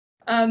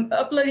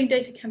 Uploading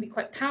data can be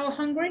quite power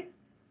hungry.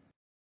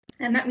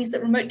 And that means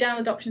that remote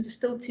download options are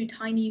still too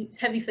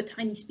heavy for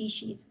tiny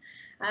species.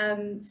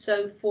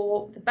 So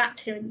for the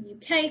bats here in the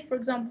UK, for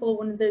example,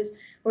 one of those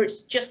where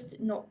it's just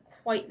not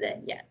quite there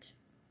yet.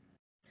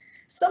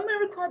 Some may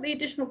require the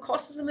additional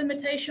cost as a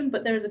limitation,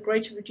 but there is a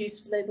greater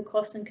reduced labour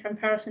cost in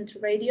comparison to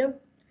radio.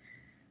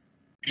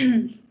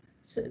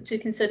 So to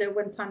consider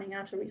when planning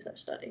out a research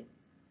study.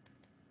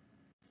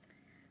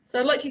 So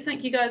I'd like to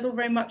thank you guys all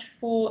very much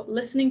for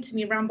listening to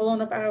me ramble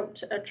on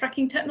about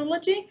tracking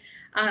technology.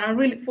 And I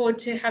really look forward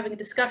to having a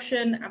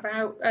discussion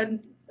about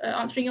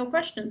answering your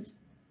questions.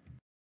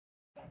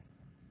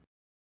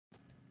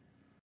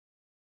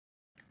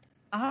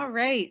 All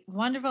right,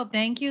 wonderful.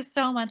 Thank you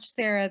so much,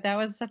 Sarah. That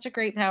was such a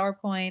great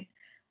PowerPoint.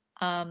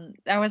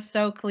 That was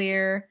so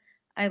clear.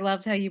 I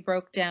loved how you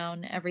broke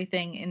down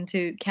everything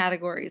into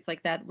categories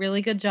like that.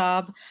 Really good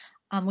job.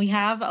 We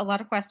have a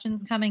lot of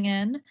questions coming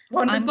in.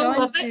 Wonderful,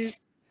 love it.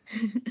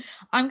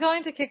 I'm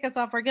going to kick us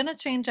off. We're going to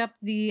change up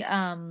the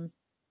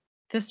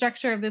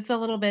structure of this a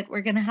little bit.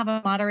 We're going to have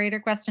a moderator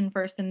question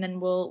first, and then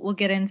we'll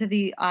get into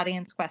the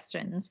audience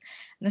questions.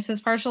 And this is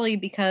partially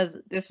because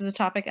this is a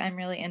topic I'm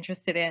really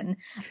interested in.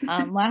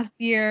 Last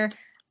year,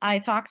 I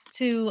talked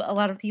to a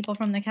lot of people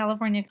from the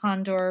California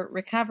Condor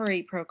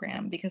Recovery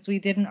Program because we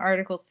did an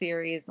article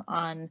series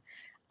on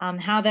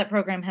how that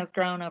program has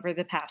grown over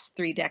the past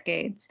 3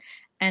 decades.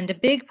 And a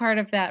big part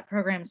of that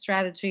program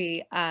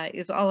strategy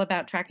is all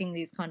about tracking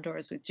these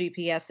condors with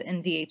GPS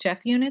and VHF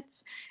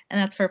units.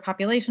 And that's for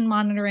population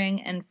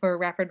monitoring and for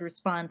rapid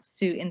response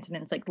to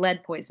incidents like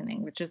lead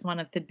poisoning, which is one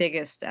of the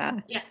biggest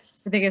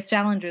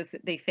challenges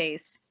that they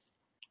face.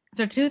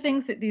 So 2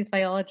 things that these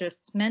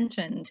biologists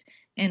mentioned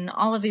in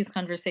all of these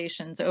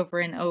conversations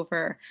over and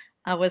over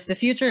was the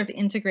future of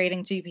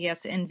integrating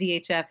GPS and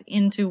VHF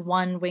into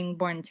one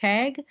wing-borne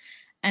tag.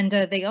 And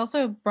they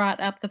also brought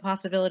up the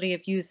possibility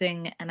of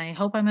using, and I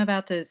hope I'm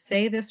about to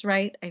say this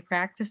right, I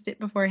practiced it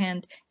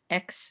beforehand,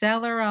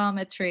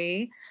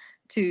 accelerometry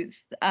to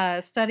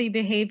study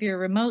behavior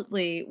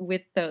remotely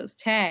with those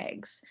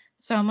tags.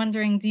 So I'm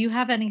wondering, do you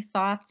have any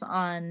thoughts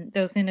on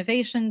those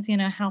innovations? You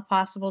know, how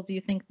possible do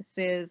you think this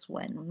is?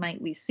 When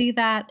might we see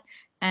that?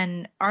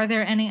 And are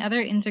there any other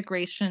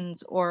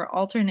integrations or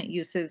alternate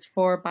uses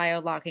for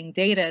biologging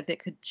data that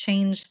could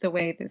change the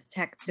way this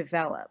tech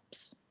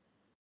develops?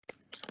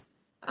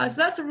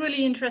 So that's a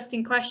really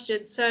interesting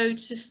question. So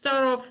to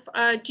start off,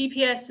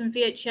 GPS and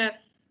VHF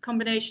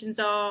combinations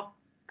are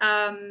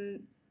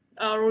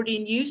already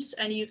in use,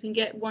 and you can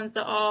get ones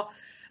that are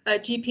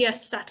GPS,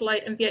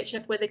 satellite, and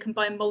VHF where they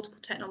combine multiple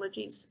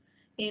technologies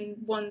in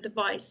one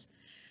device.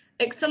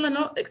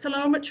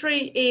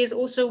 Accelerometry is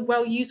also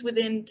well used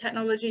within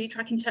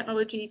tracking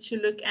technology to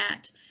look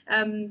at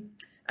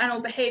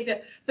animal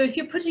behavior. But if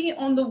you're putting it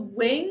on the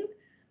wing,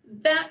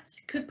 that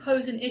could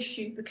pose an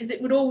issue because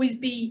it would always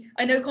be,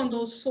 I know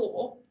condors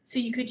soar, so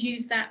you could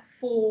use that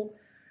for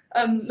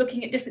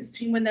looking at difference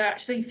between when they're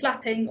actually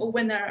flapping or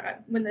when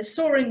they're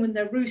soaring, when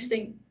they're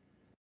roosting.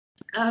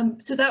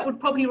 So that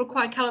would probably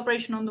require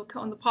calibration on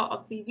the part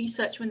of the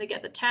researcher when they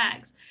get the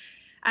tags.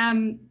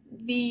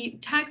 The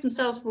tags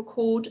themselves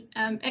record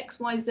X,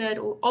 Y, Z,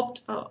 or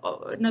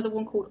another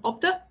one called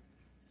obda.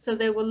 So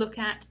they will look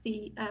at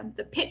the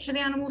pitch of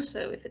the animal,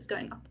 so if it's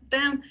going up or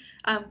down,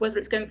 whether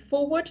it's going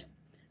forward,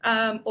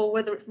 or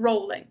whether it's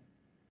rolling.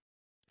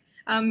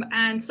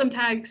 And some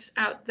tags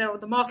out there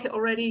on the market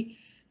already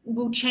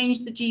will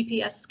change the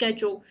GPS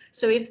schedule.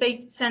 So if they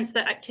sense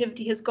that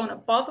activity has gone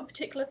above a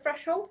particular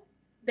threshold,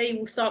 they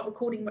will start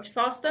recording much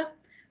faster.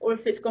 Or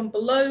if it's gone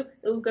below,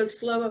 it'll go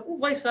slower, or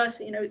vice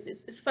versa. You know,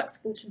 it's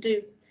flexible to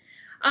do.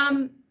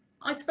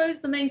 I suppose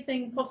the main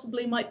thing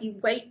possibly might be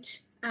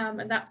weight,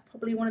 and that's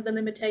probably one of the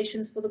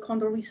limitations for the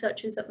condor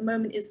researchers at the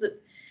moment, is that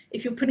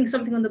if you're putting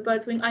something on the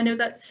bird's wing, I know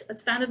that's a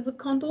standard with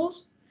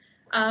condors.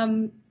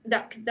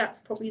 That's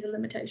probably the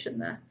limitation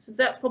there. So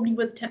that's probably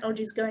where the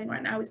technology is going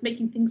right now, is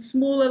making things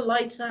smaller,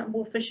 lighter, and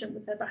more efficient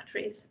with their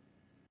batteries.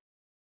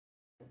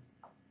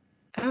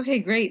 Okay,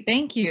 great,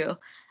 thank you.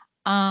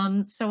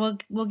 So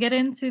we'll get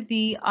into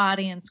the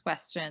audience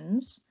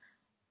questions.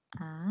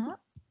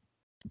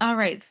 All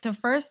right, so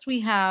first we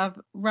have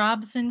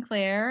Rob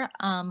Sinclair,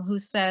 who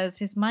says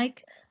his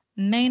mic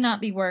may not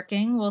be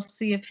working. We'll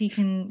see if he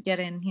can get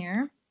in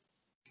here.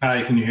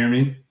 Hi, can you hear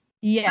me?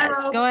 Yes,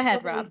 go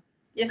ahead, Rob.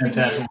 Yes,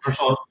 fantastic. First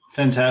of all,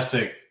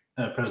 fantastic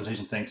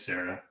presentation. Thanks,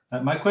 Sarah.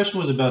 My question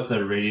was about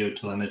the radio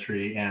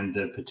telemetry and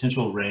the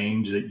potential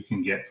range that you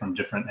can get from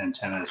different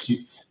antennas.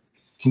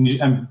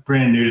 I'm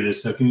brand new to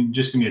this, so can you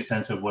just give me a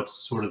sense of what's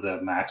sort of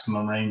the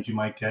maximum range you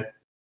might get?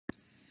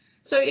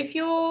 So if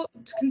you're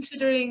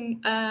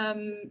considering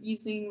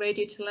using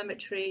radio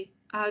telemetry,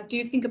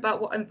 do think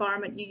about what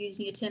environment you're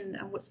using it in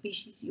and what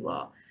species you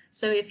are.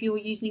 So if you're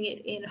using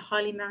it in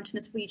highly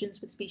mountainous regions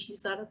with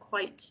species that are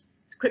quite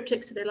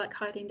cryptic, so they like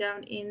hiding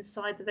down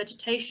inside the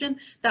vegetation,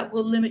 that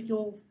will limit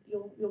your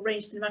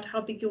range, no matter how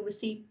big your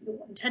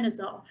antennas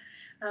are.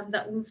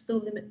 That will still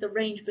limit the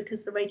range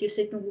because the radio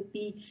signal will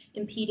be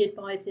impeded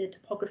by the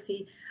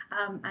topography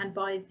and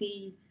by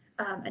the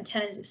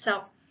antennas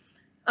itself.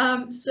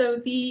 So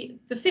the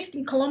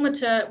 15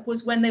 kilometer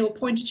was when they were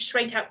pointed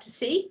straight out to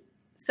sea.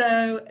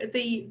 So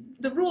the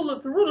rule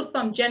of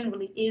thumb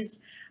generally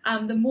is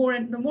the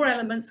more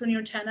elements on your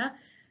antenna,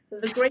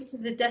 the greater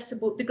the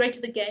decibel, the greater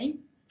the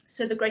gain,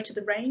 so the greater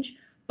the range.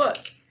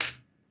 But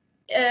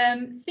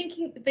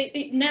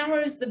it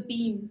narrows the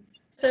beam.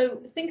 So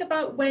think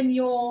about when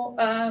you're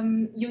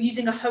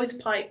using a hose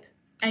pipe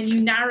and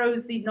you narrow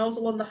the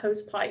nozzle on the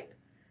hose pipe.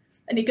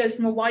 and it goes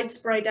from a wide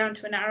spray down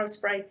to a narrow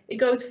spray. It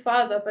goes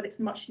further, but it's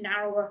much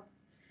narrower.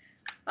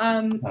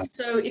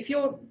 So if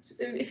you're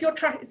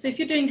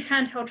doing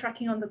handheld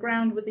tracking on the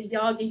ground with a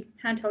Yagi,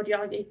 handheld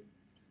Yagi,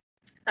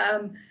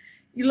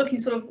 you're looking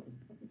sort of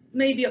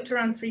maybe up to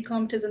around 3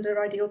 kilometers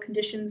under ideal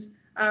conditions.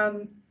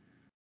 You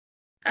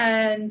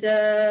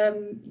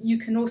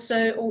can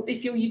also, or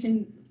if you're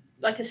using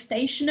like a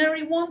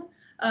stationary one,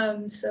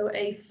 so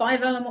a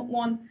 5-element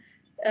one,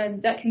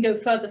 that can go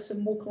further,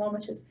 some more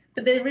kilometers.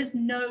 But there is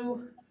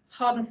no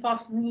hard and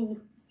fast rule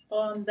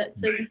on that,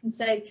 so you can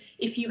say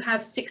if you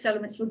have 6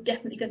 elements, you're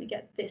definitely going to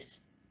get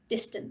this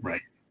distance. Right.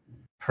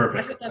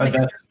 Perfect. That That's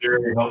sense.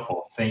 very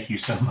helpful. Thank you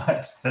so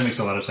much. That makes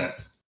a lot of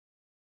sense.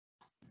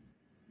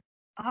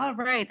 All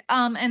right.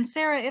 And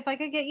Sarah, if I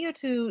could get you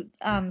to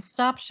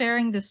stop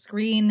sharing the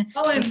screen.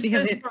 Oh, I'm just so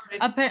because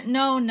sorry.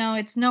 No,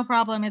 it's no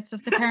problem. It's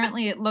just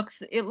apparently it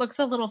looks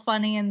a little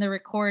funny in the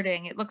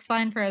recording. It looks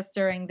fine for us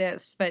during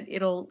this, but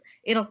it'll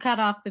cut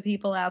off the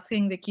people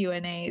asking the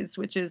Q&As,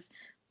 which is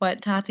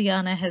what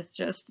Tatiana has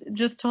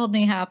just told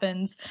me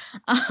happens.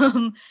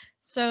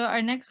 So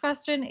our next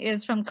question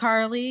is from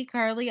Carly.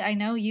 Carly, I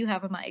know you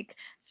have a mic,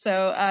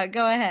 so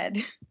go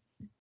ahead.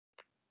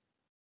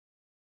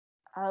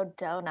 Oh,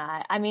 don't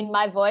I? I mean,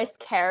 my voice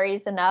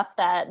carries enough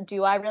that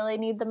do I really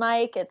need the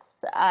mic?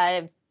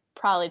 I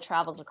probably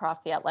travels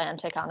across the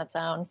Atlantic on its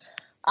own.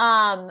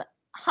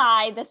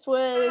 Hi, this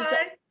was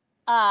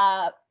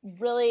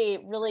really,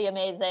 really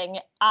amazing.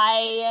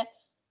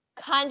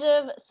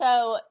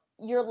 So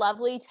your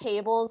lovely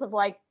tables of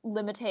like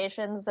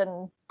limitations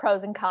and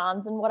pros and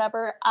cons and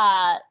whatever,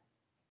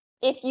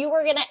 if you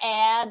were gonna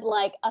add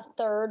like a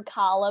 3rd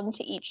column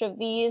to each of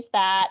these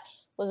that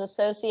was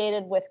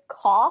associated with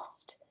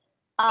cost,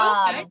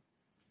 Okay.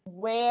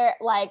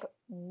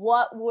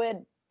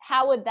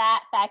 how would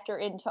that factor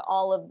into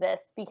all of this?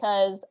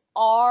 Because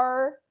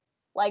I'm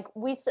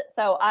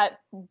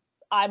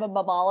a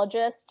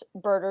mammologist.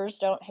 Birders,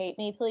 don't hate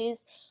me,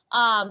 please.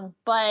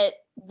 But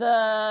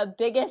the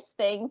biggest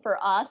thing for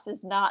us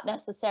is not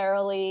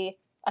necessarily,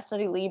 I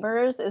study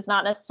lemurs, is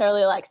not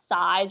necessarily like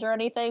size or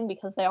anything,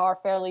 because they are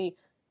fairly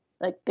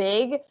like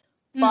big,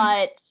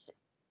 but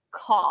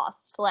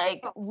cost.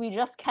 We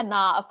just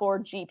cannot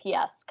afford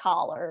GPS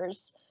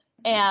collars.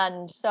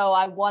 And so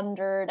I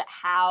wondered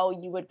how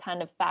you would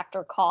kind of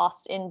factor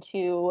cost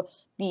into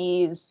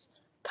these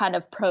kind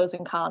of pros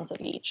and cons of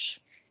each.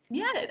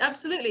 Yeah,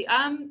 absolutely.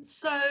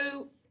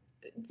 So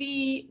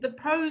the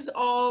pros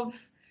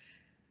of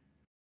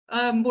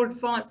more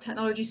advanced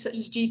technologies such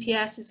as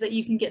GPS is that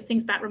you can get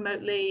things back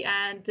remotely,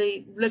 and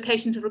the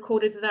locations are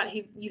recorded without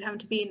you having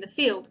to be in the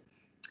field.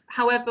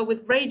 However,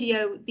 with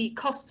radio, the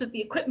costs of the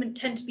equipment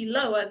tend to be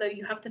lower, though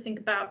you have to think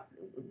about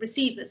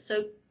receivers.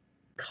 So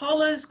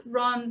collars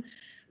run,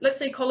 let's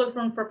say collars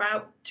run for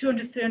about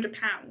 200, 300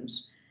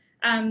 pounds.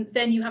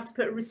 Then you have to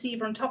put a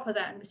receiver on top of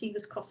that, and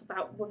receivers cost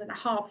about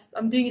 1.5.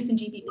 I'm doing this in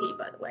GBP,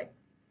 by the way.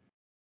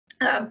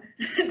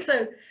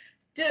 So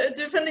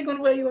depending on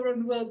where you are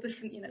in the world,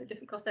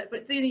 different costs there.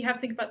 But then you have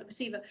to think about the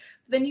receiver.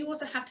 But then you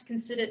also have to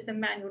consider the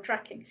manual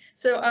tracking.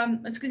 So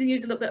I'm just going to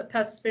use a little bit of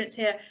personal experience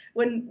here.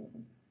 When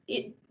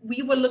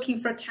we were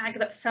looking for a tag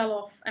that fell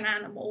off an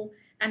animal,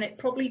 and it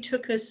probably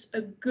took us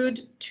a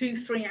good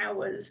 2-3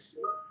 hours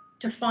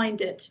to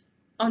find it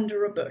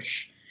under a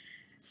bush.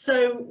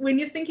 So when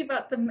you're thinking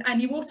about them,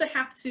 and you also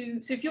have to,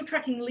 so if you're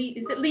tracking,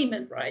 is it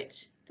lemurs, right?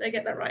 Did I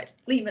get that right?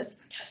 Lemurs,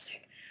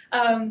 fantastic.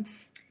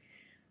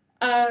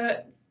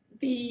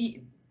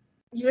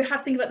 You have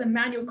to think about the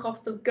manual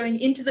cost of going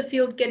into the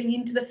field, getting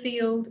into the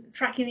field,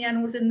 tracking the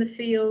animals in the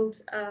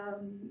field.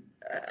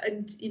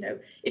 And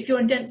if you're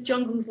in dense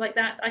jungles like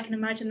that, I can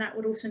imagine that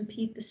would also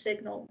impede the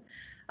signal.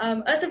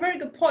 That's a very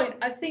good point.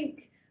 I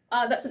think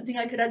that's something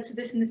I could add to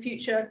this in the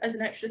future as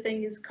an extra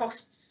thing, is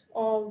costs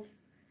of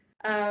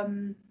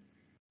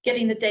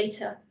getting the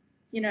data,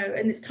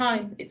 and it's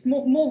time. It's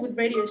more with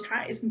radio's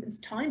track. It's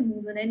time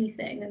more than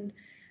anything. And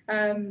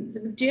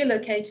with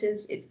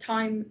geolocators, it's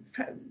time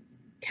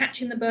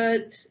catching the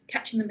birds,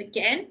 catching them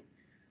again.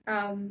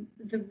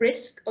 The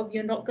risk of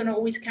you're not going to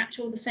always catch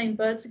all the same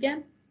birds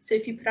again. So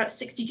if you put out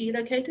 60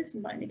 geolocators, you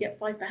might only get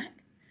 5 back,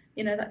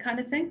 that kind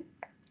of thing.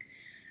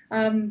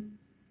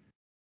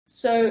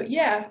 So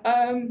yeah,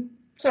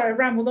 sorry, I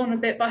rambled on a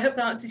bit, but I hope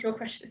that answers your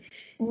question.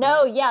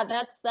 No, yeah,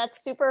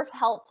 that's super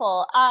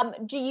helpful.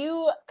 Do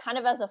you, kind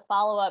of as a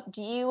follow-up,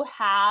 do you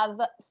have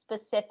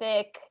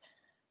specific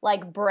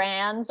like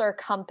brands or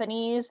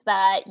companies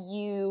that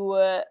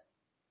you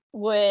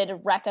would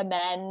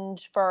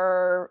recommend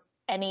for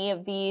any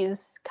of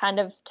these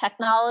kind of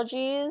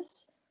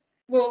technologies?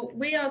 Well,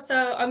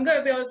 I'm going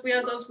to be honest,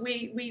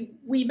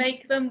 we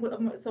make them,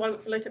 so I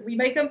work for Lotek, we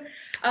make them,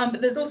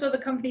 but there's also other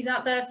companies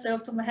out there, so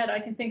off the top of my head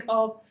I can think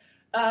of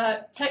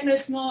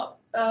TechnoSmart,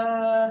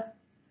 I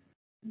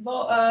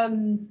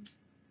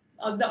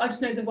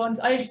just know the ones,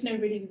 I just know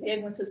really the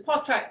everyone says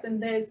PathTrack, then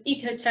there's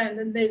Eco10,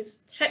 then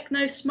there's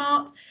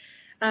TechnoSmart,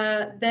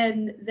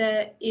 then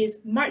there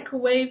is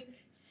Microwave,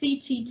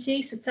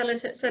 CTT, so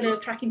cellular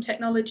tracking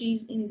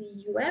technologies in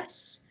the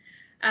US.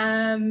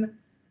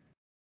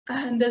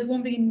 And there's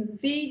one beginning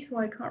with V, who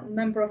I can't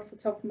remember off the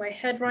top of my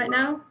head right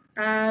now.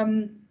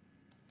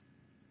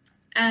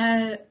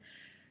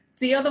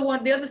 The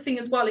other thing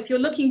as well, if you're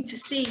looking to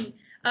see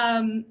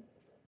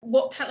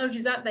what technology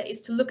is out there,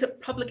 is to look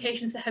at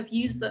publications that have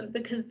used them,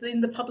 because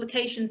in the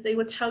publications they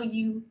will tell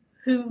you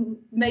who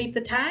made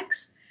the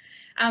tags,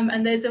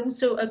 and there's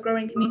also a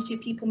growing community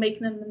of people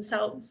making them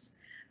themselves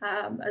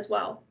as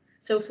well.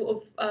 So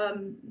sort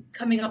of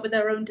coming up with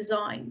their own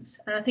designs.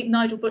 And I think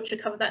Nigel Butcher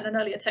covered that in an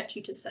earlier Tech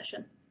Tutors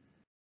session.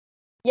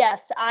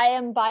 Yes, I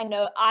am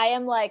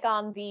like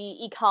on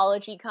the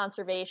ecology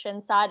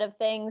conservation side of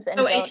things, and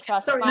don't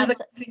trust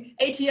myself.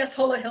 ATS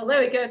Hollow Hill.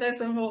 There we go. There's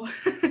some more.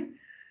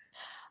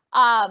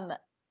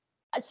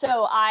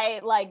 So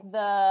I like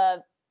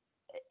the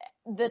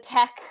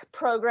tech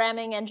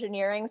programming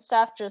engineering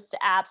stuff, just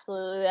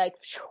absolutely like,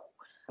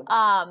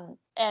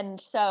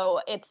 and so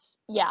it's,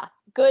 yeah,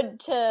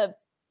 good to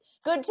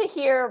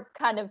hear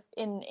kind of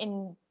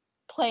in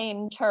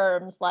plain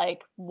terms,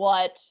 like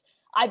what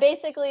I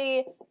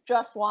basically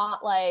just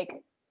want,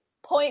 like,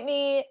 point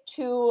me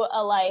to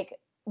a like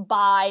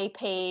buy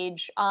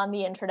page on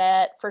the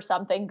internet for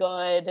something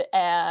good,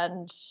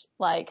 and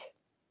like,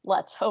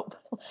 let's hope.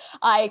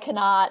 I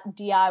cannot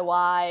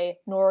DIY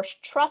nor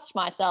trust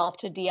myself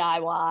to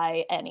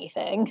DIY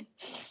anything.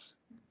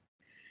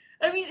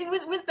 I mean,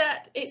 with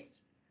that,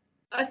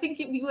 I think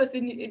it'd be worth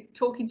definitely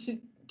talking to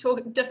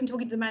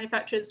the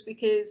manufacturers,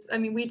 because I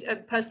mean, we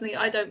personally,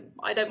 I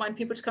don't mind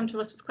people just come to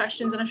us with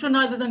questions, and I'm sure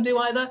neither of them do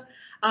either.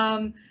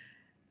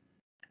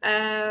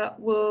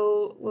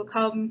 We'll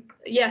come.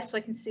 Yes, I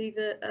can see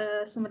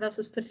that someone else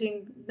was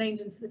putting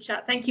names into the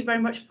chat. Thank you very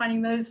much for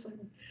finding those.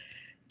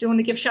 Do want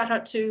to give shout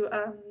out to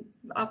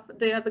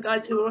the other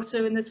guys who are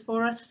also in this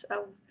for us, who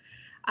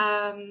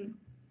are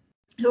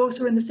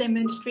also in the same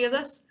industry as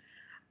us.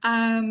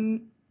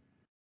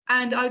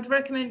 And I'd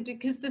recommend,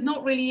 because there's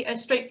not really a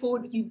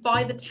straightforward, you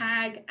buy the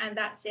tag and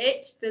that's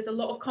it. There's a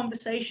lot of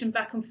conversation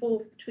back and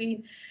forth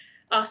between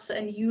us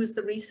and you as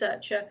the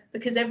researcher,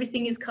 because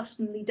everything is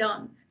customly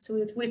done.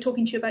 So we're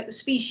talking to you about the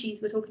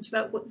species, we're talking to you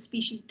about what the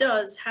species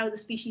does, how the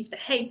species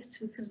behaves,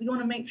 because we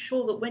want to make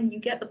sure that when you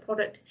get the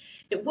product,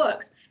 it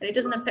works and it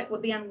doesn't affect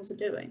what the animals are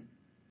doing.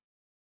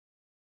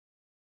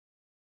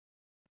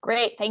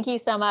 Great, thank you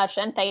so much.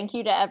 And thank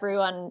you to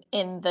everyone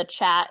in the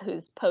chat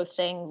who's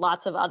posting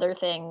lots of other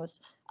things.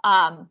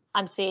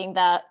 I'm seeing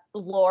that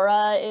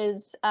Laura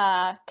is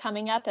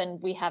coming up, and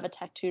we have a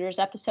Tech Tutors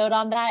episode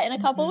on that in a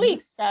couple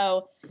weeks.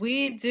 So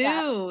we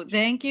do.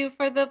 Thank you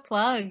for the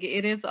plug.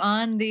 It is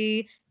on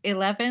the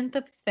 11th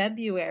of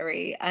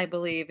February, I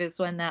believe, is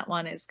when that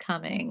one is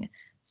coming.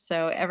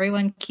 So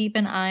everyone keep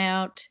an eye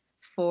out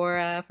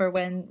for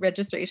when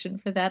registration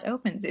for that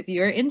opens, if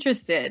you're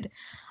interested.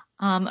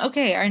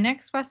 Okay, our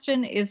next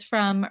question is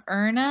from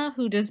Erna,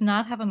 who does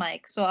not have a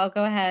mic. So I'll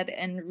go ahead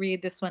and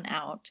read this one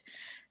out.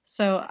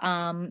 So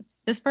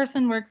this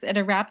person works at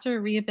a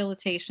raptor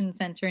rehabilitation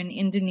center in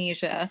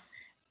Indonesia,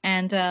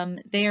 and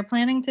they are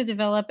planning to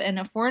develop an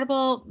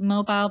affordable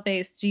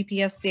mobile-based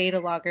GPS data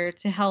logger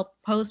to help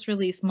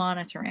post-release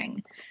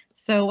monitoring.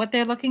 So what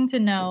they're looking to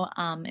know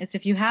is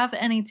if you have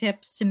any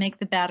tips to make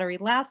the battery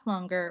last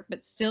longer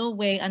but still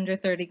weigh under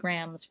 30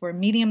 grams for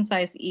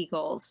medium-sized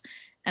eagles.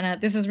 And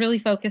this is really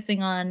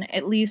focusing on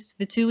at least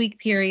the 2-week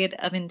period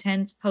of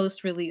intense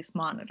post-release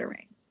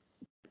monitoring.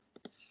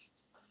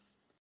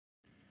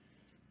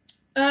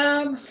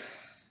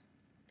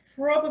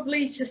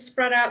 Probably to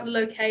spread out the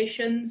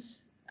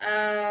locations.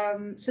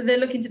 So they're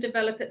looking to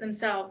develop it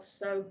themselves.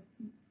 So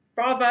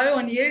bravo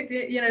on you.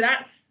 You know,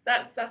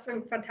 that's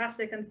a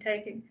fantastic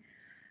undertaking.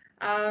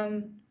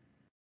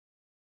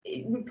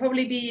 It would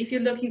probably be, if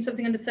you're looking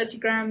something under 30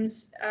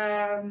 grams,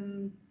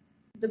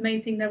 the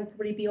main thing there will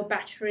probably be your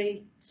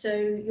battery. So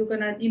you're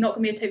not gonna be able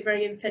to take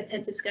very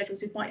intensive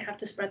schedules. You might have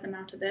to spread them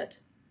out a bit.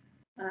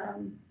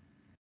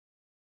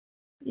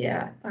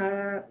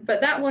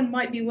 But that one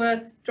might be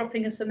worth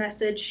dropping us a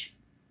message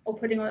or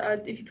putting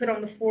on. If you put it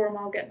on the forum,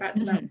 I'll get back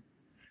to that.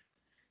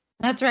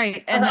 That's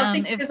right. And I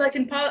think because I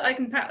can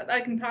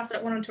pass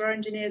that one on to our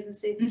engineers and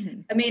see.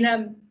 I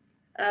mean,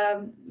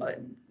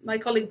 my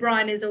colleague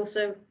Brian is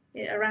also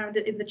around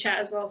in the chat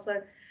as well.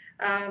 So,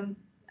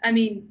 I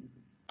mean,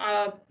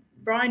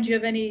 Brian, do you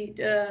have any?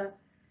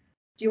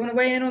 Do you want to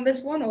weigh in on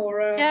this one,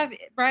 or? Yeah,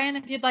 Brian,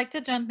 if you'd like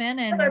to jump in,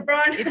 and hello,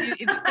 Brian. if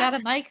you've got a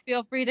mic,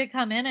 feel free to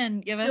come in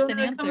and give us an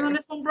answer. Come on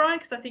this one, Brian,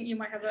 because I think you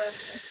might have a.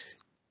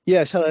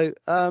 Yes, hello.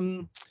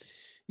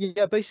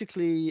 Yeah,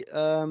 basically,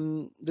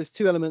 there's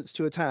two elements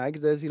to a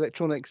tag. There's the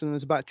electronics and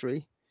there's a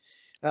battery,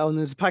 and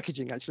there's the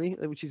packaging actually,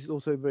 which is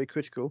also very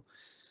critical.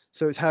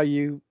 So it's how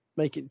you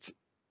make it,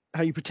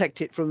 how you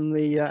protect it from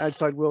the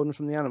outside world and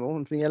from the animal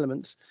and from the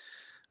elements.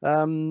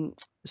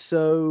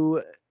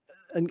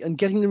 And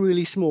getting them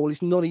really small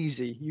is not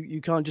easy.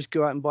 You can't just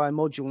go out and buy a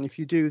module, and if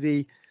you do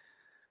the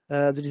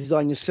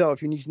design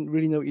yourself, you need to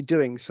really know what you're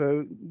doing.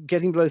 So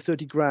getting below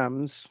 30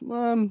 grams,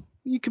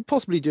 you could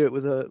possibly do it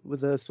with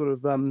a sort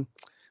of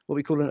what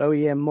we call an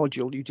OEM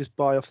module you just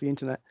buy off the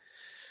internet.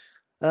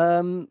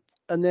 And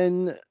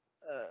then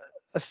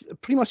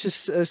pretty much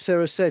as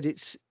Sarah said,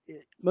 it's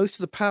most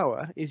of the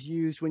power is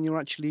used when you're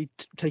actually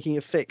taking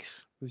a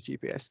fix with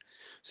GPS.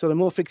 So the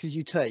more fixes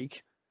you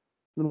take,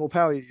 the more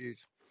power you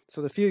use.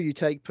 So the fewer you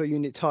take per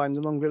unit time,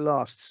 the longer it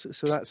lasts.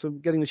 So that's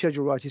getting the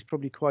schedule right is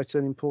probably quite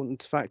an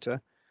important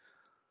factor.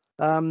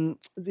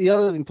 The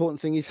other important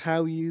thing is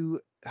how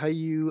you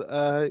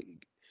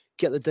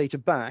get the data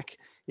back.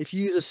 If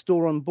you use a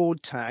store on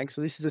board tag,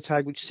 so this is a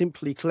tag which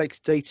simply collects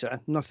data,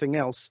 nothing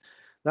else,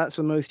 that's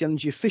the most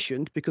energy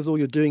efficient because all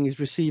you're doing is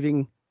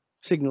receiving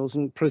signals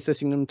and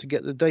processing them to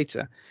get the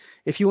data.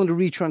 If you want to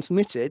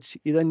retransmit it,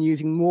 you're then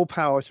using more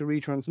power to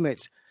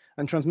retransmit,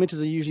 and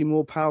transmitters are usually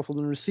more powerful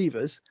than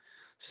receivers.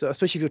 So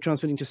especially if you're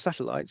transmitting to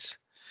satellites.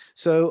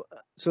 So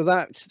if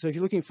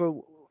you're looking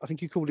for, I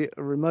think you called it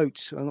a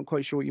remote, I'm not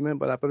quite sure what you meant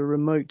by that, but a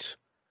remote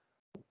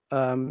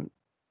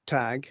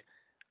tag,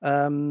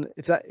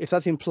 if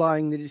that's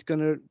implying that it's going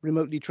to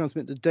remotely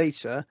transmit the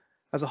data,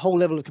 as a whole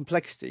level of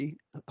complexity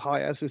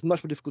higher, so it's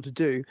much more difficult to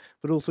do,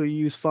 but also you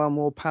use far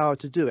more power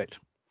to do it.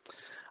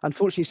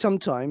 Unfortunately,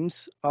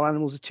 sometimes our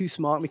animals are too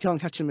smart and we can't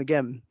catch them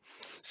again.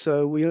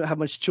 So we don't have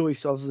much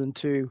choice other than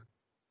to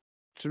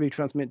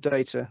retransmit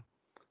data.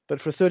 But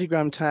for a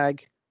 30-gram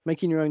tag,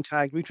 making your own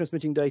tag,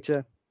 retransmitting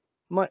data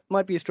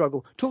might be a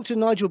struggle. Talk to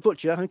Nigel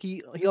Butcher. I think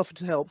he offered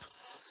to help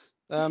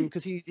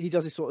because he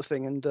does this sort of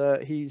thing, and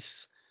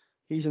he's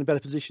in a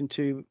better position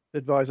to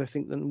advise, I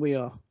think, than we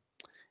are.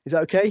 Is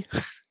that okay?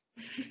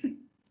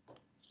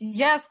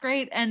 Yes,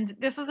 great. And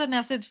this is a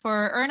message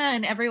for Erna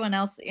and everyone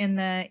else in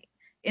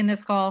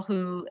this call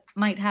who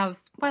might have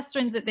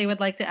questions that they would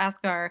like to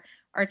ask our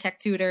tech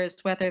tutors,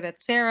 whether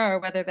that's Sarah or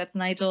whether that's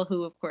Nigel,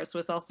 who of course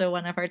was also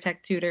one of our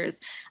tech tutors.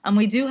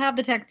 We do have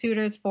the Tech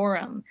Tutors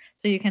forum,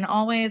 so you can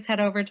always head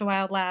over to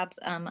Wild Labs.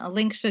 A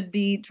link should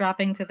be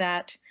dropping to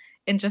that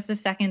in just a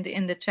second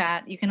in the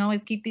chat. You can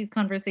always keep these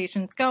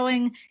conversations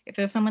going. If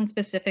there's someone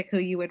specific who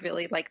you would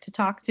really like to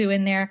talk to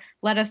in there,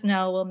 let us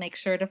know. We'll make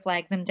sure to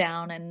flag them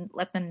down and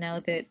let them know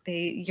that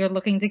you're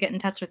looking to get in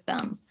touch with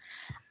them.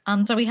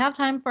 So we have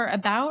time for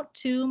about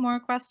 2 more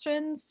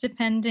questions,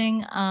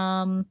 depending.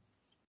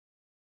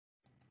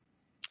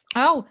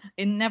 Oh,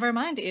 and never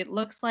mind. It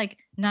looks like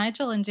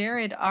Nigel and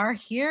Jared are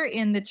here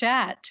in the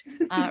chat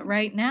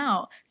right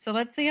now. So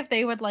let's see if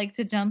they would like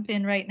to jump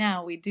in right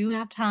now. We do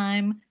have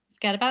time. We've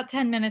got about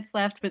 10 minutes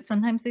left, but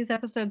sometimes these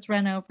episodes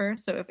run over.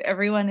 So if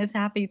everyone is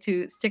happy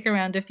to stick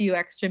around a few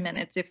extra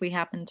minutes if we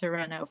happen to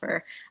run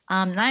over.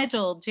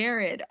 Nigel,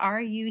 Jared,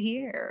 are you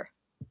here?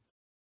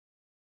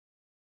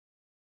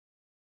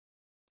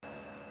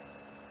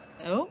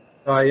 Oh.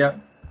 Hi, yeah.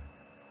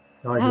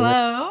 Nigel.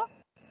 Hello.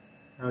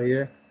 How are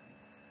you?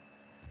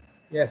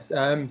 Yes.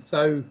 I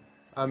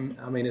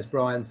mean, as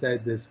Brian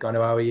said, there's kind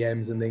of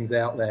OEMs and things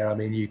out there. I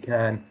mean, you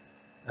can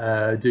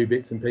do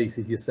bits and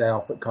pieces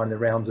yourself at kind of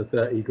the realms of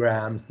 30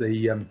 grams.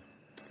 The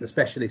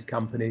specialist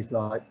companies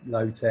like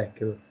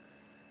Lotek,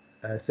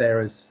 or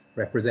Sarah's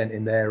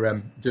representing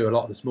there, do a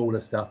lot of the smaller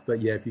stuff.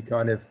 But yeah, if you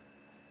kind of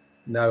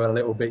know a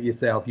little bit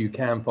yourself, you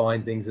can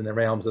find things in the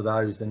realms of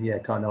those. And yeah,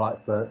 kind of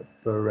like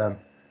for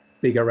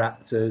bigger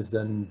raptors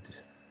and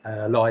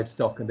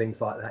livestock and things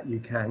like that,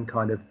 you can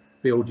kind of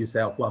build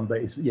yourself one.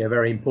 But it's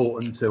very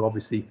important to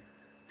obviously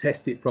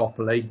test it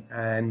properly,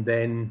 and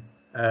then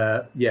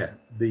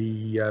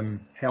the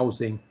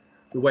housing,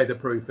 the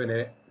weatherproofing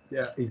it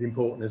is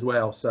important as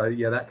well. So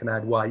yeah, that can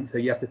add weight. So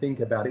you have to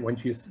think about it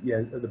once you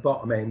at the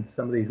bottom end.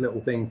 Some of these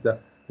little things, the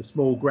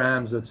small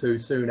grams or two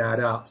soon add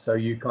up. So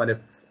you kind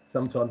of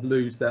sometimes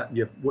lose that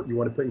what you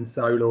want to put in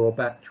solar or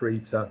battery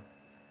to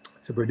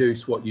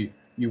produce what you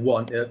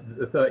want.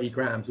 The 30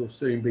 grams will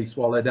soon be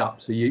swallowed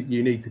up. So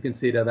you need to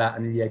consider that,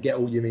 and get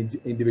all your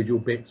individual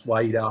bits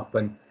weighed up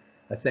and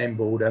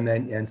assembled, and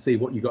then see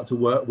what you got to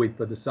work with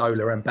for the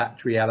solar and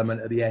battery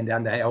element at the end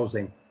and the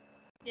housing.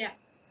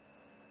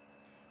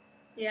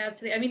 Yeah,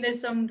 absolutely. I mean,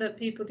 there's some that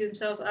people do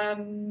themselves.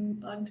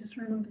 I'm just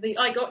trying to remember the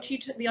I Got You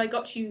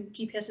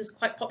GPS is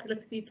quite popular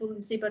for people in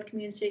the seabird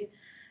community,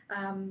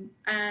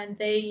 and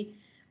they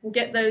will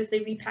get those. They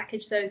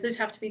repackage those. Those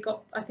have to be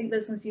got. I think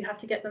those ones you have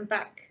to get them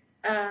back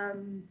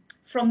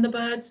from the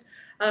birds.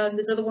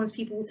 There's other ones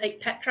people will take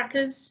pet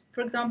trackers,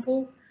 for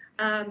example,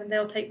 and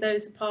they'll take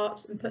those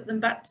apart and put them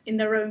back in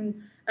their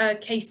own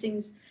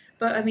casings.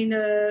 But I mean,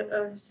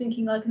 I was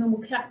thinking like a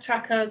normal cat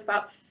tracker is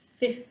about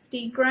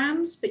 50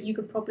 grams, but you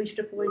could probably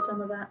strip away some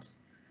of that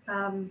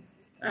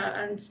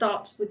and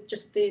start with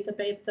just the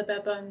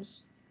bare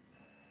bones.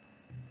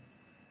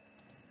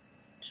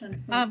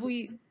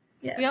 We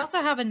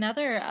also have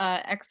another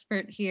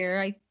expert here.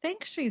 I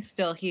think she's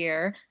still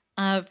here.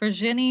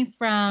 Virginie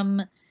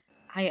from,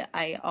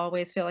 I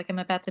always feel like I'm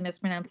about to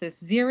mispronounce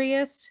this.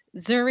 Zurius.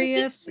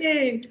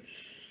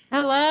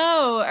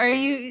 Hello. Are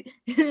you?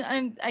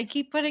 I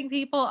keep putting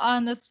people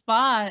on the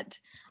spot.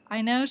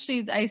 I know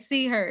I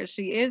see her.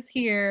 She is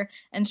here,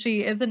 and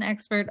she is an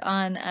expert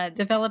on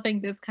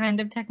developing this kind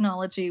of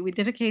technology. We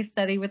did a case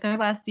study with her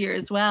last year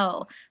as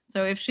well.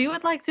 So if she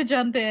would like to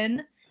jump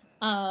in,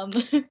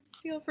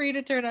 feel free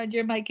to turn on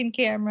your mic and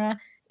camera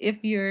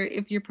if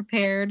you're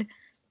prepared.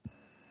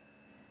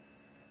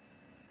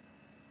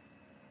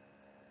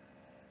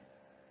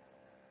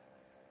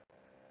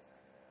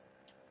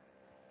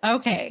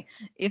 Okay,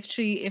 if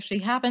she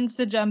happens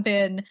to jump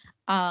in,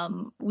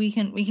 we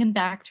can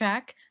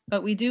backtrack,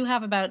 but we do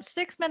have about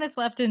 6 minutes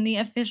left in the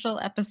official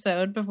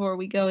episode before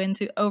we go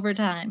into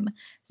overtime.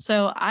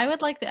 So I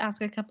would like to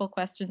ask a couple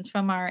questions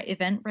from our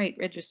Eventbrite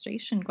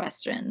registration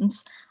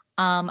questions.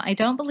 I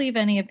don't believe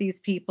any of these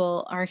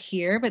people are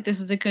here, but this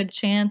is a good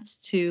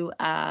chance to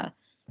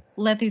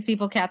let these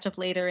people catch up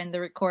later in the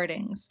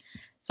recordings.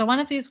 So one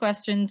of these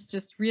questions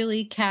just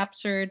really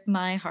captured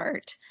my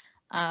heart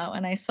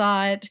when I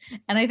saw it.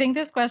 And I think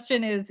this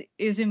question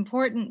is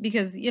important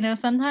because, you know,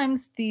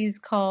 sometimes these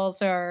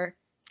calls are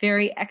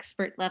very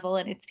expert level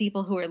and it's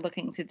people who are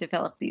looking to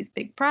develop these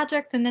big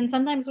projects. And then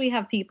sometimes we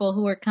have people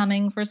who are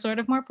coming for sort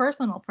of more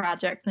personal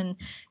projects and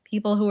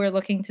people who are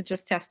looking to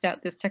just test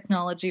out this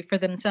technology for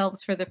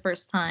themselves for the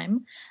first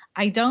time.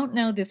 I don't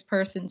know this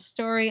person's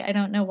story. I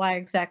don't know why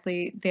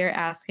exactly they're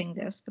asking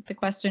this, but the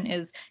question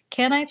is,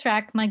 can I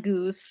track my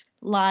goose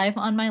live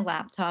on my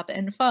laptop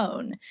and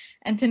phone?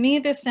 And to me,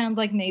 this sounds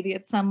like maybe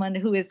it's someone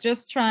who is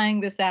just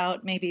trying this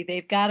out. Maybe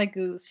they've got a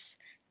goose,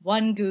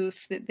 one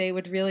goose that they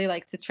would really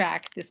like to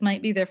track. This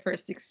might be their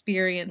first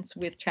experience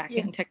with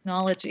tracking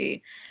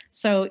technology.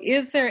 So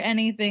is there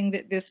anything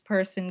that this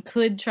person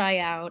could try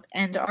out,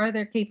 and are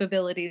there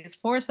capabilities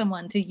for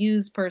someone to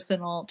use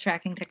personal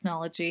tracking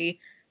technology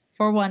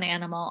for one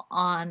animal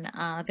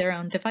on their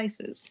own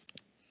devices?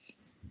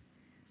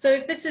 So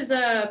if this is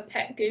a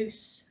pet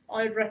goose,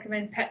 I would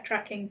recommend pet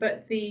tracking,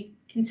 but the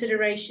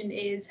consideration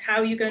is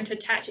how you're going to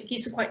attach it.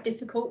 Geese are quite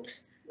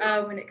difficult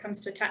when it comes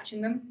to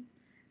attaching them.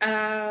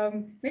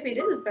 Maybe it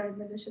is a very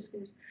malicious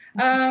goose.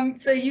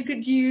 So you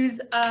could use,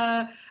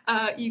 so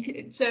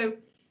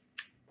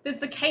there's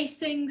the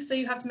casing, so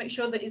you have to make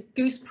sure that it's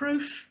goose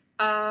proof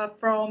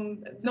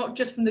from, not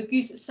just from the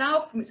goose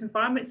itself, from its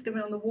environment, it's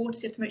going on the water,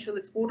 so you have to make sure that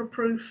it's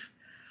waterproof.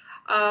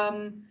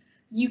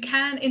 You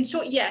can, in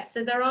short, yes,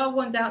 so there are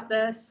ones out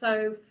there.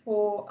 So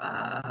for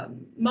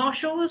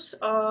Marshalls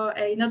are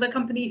another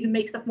company who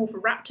makes stuff more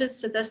for raptors,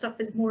 so their stuff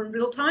is more in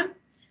real time.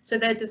 So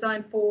they're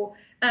designed for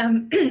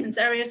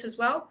areas as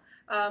well.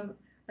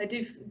 I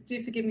do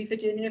forgive me,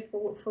 Virginia,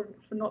 for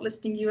not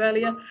listing you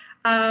earlier.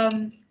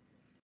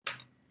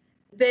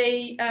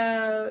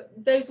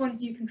 Those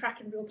ones you can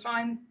track in real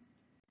time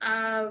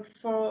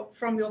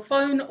from your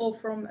phone or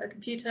from a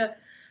computer.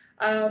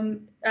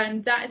 And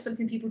that is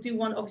something people do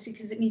want, obviously,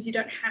 because it means you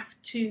don't have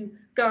to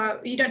go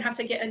out, you don't have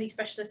to get any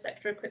specialist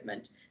extra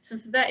equipment. So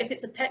for that, if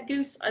it's a pet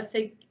goose, I'd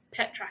say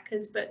pet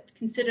trackers, but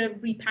consider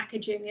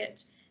repackaging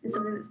it in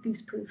something that's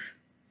goose proof.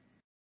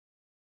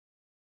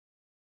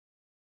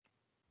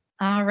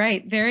 All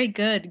right, very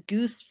good,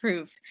 goose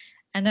proof.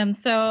 And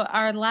so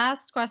our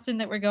last question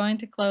that we're going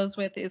to close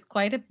with is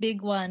quite a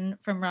big one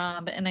from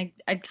Rob, and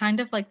I'd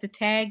kind of like to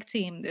tag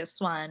team this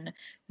one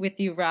with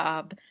you,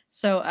 Rob.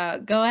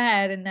 So go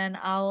ahead, and then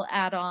I'll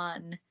add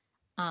on.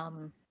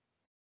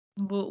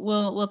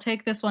 We'll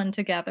take this one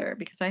together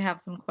because I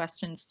have some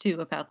questions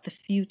too about the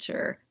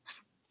future.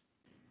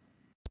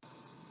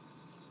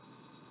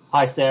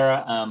 Hi,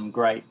 Sarah.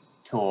 Great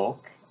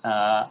talk.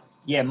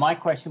 Yeah, my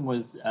question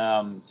was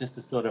just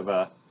a sort of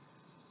a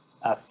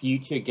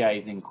future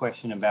gazing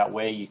question about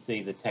where you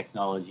see the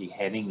technology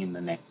heading in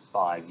the next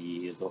 5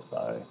 years or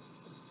so.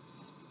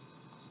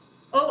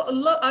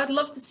 Oh, I'd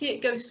love to see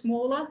it go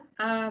smaller.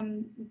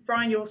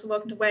 Brian, you're also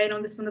welcome to weigh in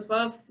on this one as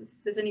well, if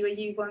there's any way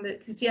you want it.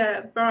 Because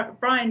yeah,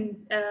 Brian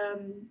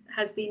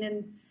has been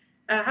in.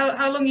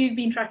 How long have you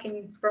been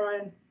tracking,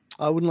 Brian?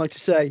 I wouldn't like to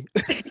say.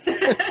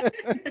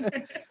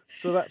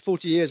 For about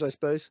 40 years, I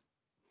suppose.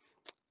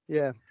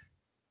 Yeah.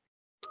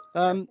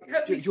 Do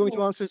you want me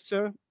to answer,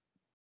 Sarah?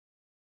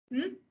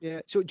 Hmm?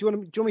 Yeah. So do you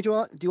want me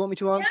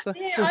to answer?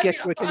 Yeah, it's all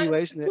guesswork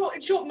anyway, isn't it?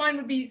 In short, mine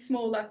would be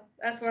smaller.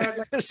 That's where I'd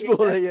like to see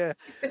smaller, it. yeah.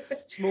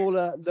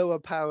 Smaller, lower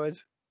powered,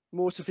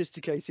 more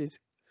sophisticated.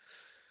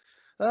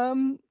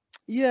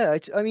 Yeah.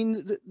 I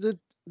mean,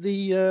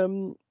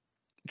 the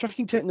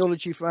tracking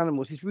technology for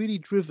animals is really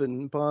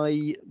driven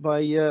by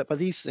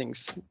these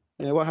things.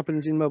 You know, what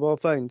happens in mobile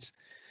phones,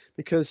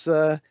 because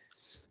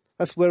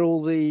that's where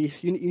all you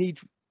need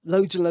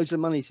loads and loads of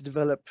money to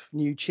develop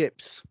new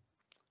chips,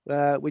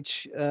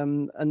 which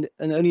and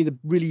only the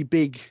really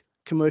big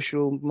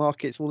commercial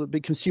markets, all the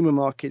big consumer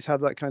markets,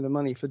 have that kind of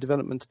money for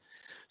development.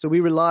 So we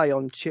rely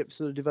on chips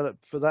that are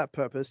developed for that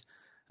purpose,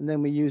 and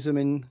then we use them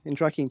in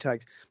tracking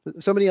tags.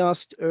 But somebody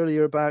asked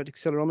earlier about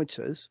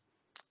accelerometers,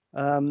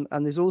 and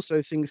there's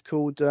also things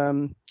called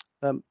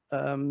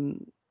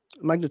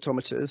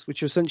magnetometers,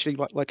 which are essentially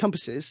like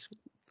compasses.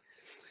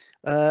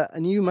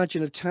 And you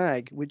imagine a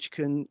tag which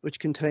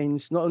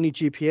contains not only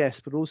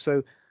GPS but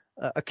also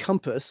a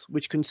compass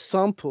which can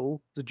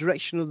sample the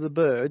direction of the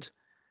bird,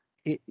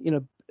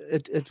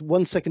 at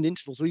 1 second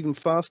intervals or even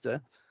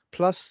faster,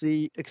 plus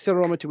the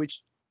accelerometer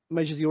which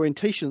measures the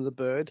orientation of the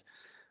bird,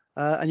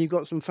 and you've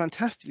got some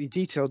fantastically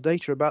detailed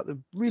data about the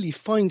really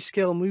fine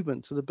scale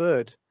movements of the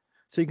bird,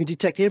 so you can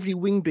detect every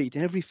wing beat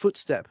and every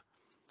footstep.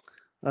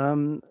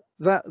 I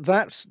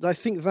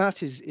think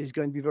that is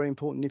going to be very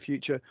important in the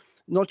future.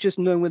 Not just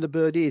knowing where the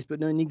bird is,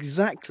 but knowing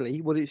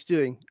exactly what it's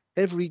doing,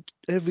 every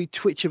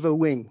twitch of a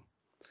wing.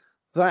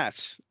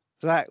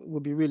 that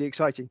would be really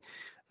exciting.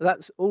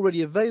 That's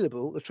already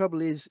available. The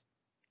trouble is,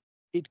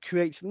 it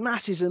creates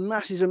masses and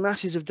masses and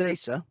masses of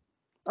data,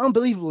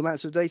 unbelievable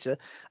amounts of data,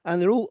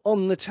 and they're all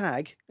on the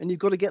tag, and you've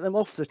got to get them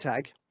off the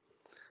tag.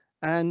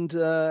 And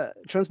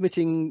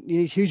transmitting, you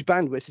need huge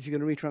bandwidth if you're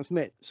going to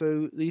retransmit.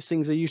 So these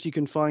things are usually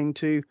confined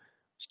to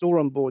store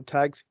on board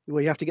tags,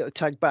 where you have to get the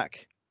tag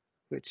back,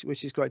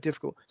 which is quite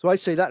difficult. So I'd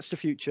say that's the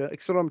future.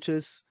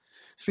 Accelerometers,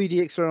 3D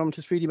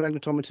accelerometers, 3D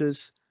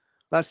magnetometers.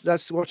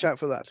 That's watch out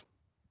for that.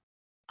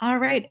 All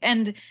right,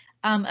 and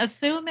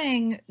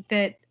assuming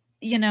that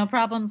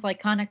problems like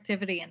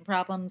connectivity and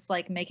problems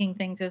like making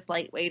things as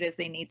lightweight as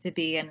they need to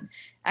be and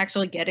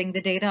actually getting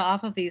the data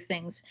off of these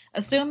things,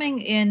 assuming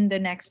in the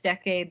next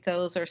decade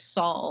those are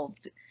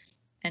solved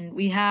and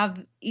we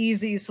have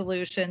easy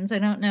solutions. I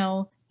don't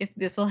know if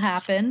this will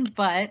happen,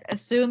 but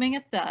assuming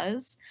it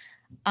does,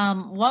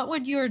 what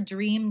would your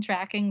dream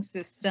tracking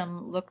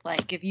system look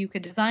like if you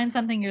could design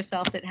something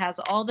yourself that has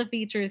all the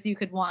features you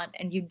could want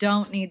and you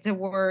don't need to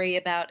worry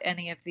about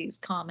any of these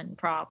common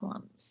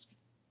problems?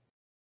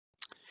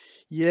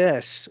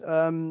 Yes.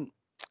 Sarah,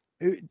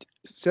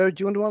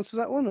 do you want to answer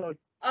that one, or do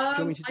you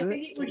want me to do I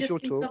think it? it would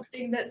just be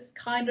something that's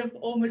kind of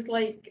almost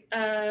like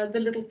the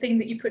little thing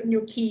that you put in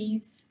your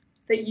keys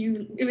that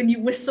when you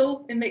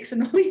whistle, it makes a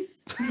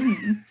noise.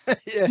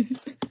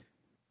 Yes.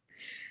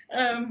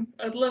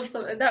 I'd love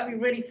something that'd be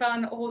really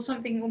fun, or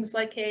something almost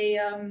like a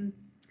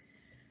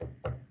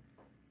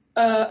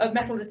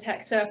metal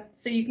detector,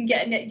 so you can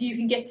get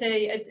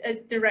a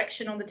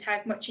direction on the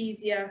tag much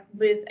easier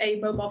with a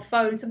mobile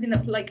phone. Something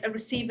that like a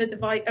receiver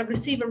device, a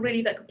receiver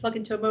really that could plug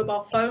into a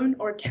mobile phone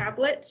or a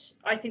tablet.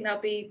 I think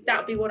that'd be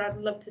what I'd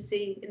love to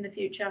see in the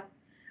future.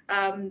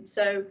 Means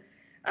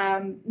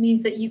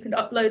that you can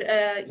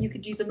upload you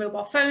could use a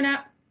mobile phone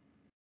app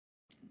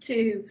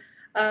to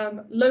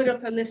load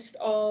up a list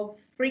of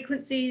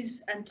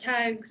frequencies and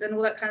tags and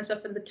all that kind of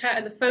stuff, and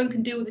the phone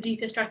can do all the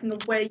GPS tracking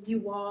of where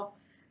you are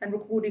and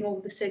recording all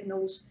of the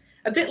signals,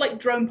 a bit like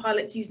drone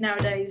pilots use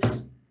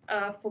nowadays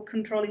for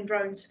controlling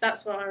drones.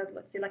 That's what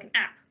let's say, like an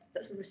app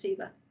that's a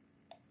receiver.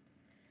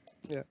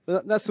 Yeah,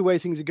 that's the way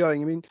things are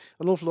going. I mean,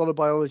 an awful lot of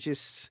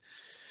biologists.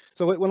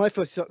 So when I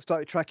first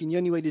started tracking, the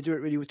only way to do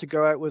it really was to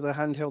go out with a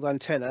handheld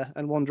antenna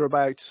and wander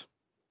about,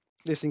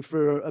 listening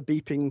for a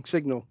beeping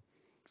signal.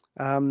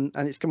 And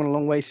it's come a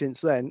long way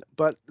since then.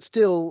 But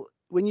still,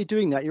 when you're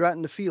doing that, you're out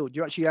in the field.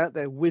 You're actually out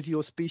there with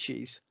your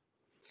species.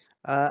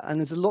 And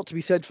there's a lot to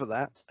be said for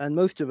that. And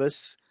most of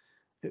us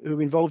who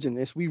are involved in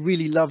this, we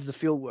really love the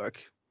field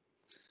work.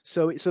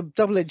 So it's a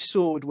double-edged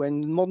sword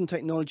when modern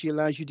technology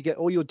allows you to get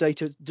all your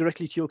data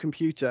directly to your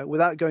computer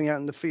without going out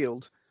in the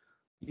field.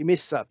 You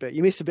miss that bit.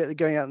 You miss the bit of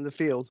going out in the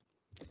field.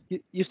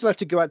 You still have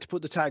to go out to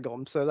put the tag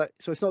on. So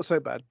it's not so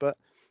bad. But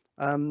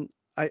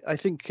I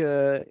think,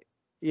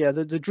 yeah,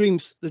 the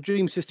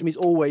dream system is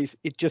always,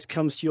 it just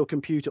comes to your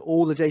computer.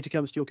 All the data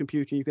comes to your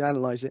computer. You can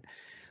analyze it.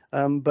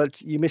 But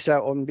you miss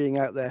out on being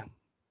out there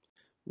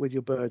with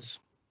your birds.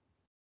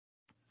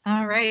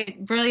 All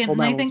right, brilliant.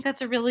 And I think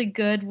that's a really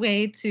good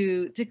way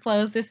to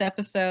close this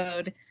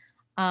episode.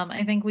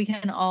 I think we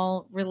can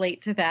all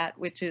relate to that,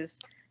 which is,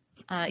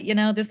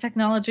 this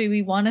technology,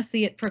 we want to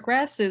see it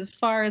progress as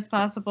far as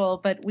possible,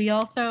 but we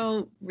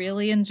also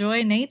really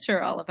enjoy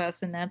nature, all of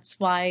us, and that's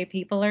why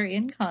people are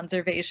in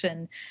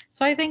conservation.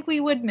 So I think we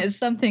would miss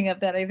something of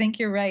that. I think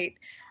you're right.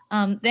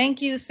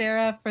 Thank you,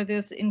 Sarah, for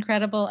this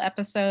incredible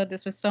episode.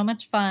 This was so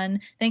much fun.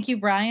 Thank you,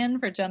 Brian,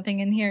 for jumping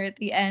in here at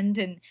the end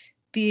and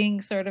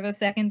being sort of a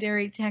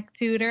secondary tech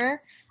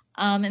tutor.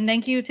 And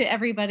thank you to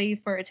everybody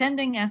for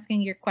attending,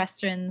 asking your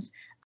questions.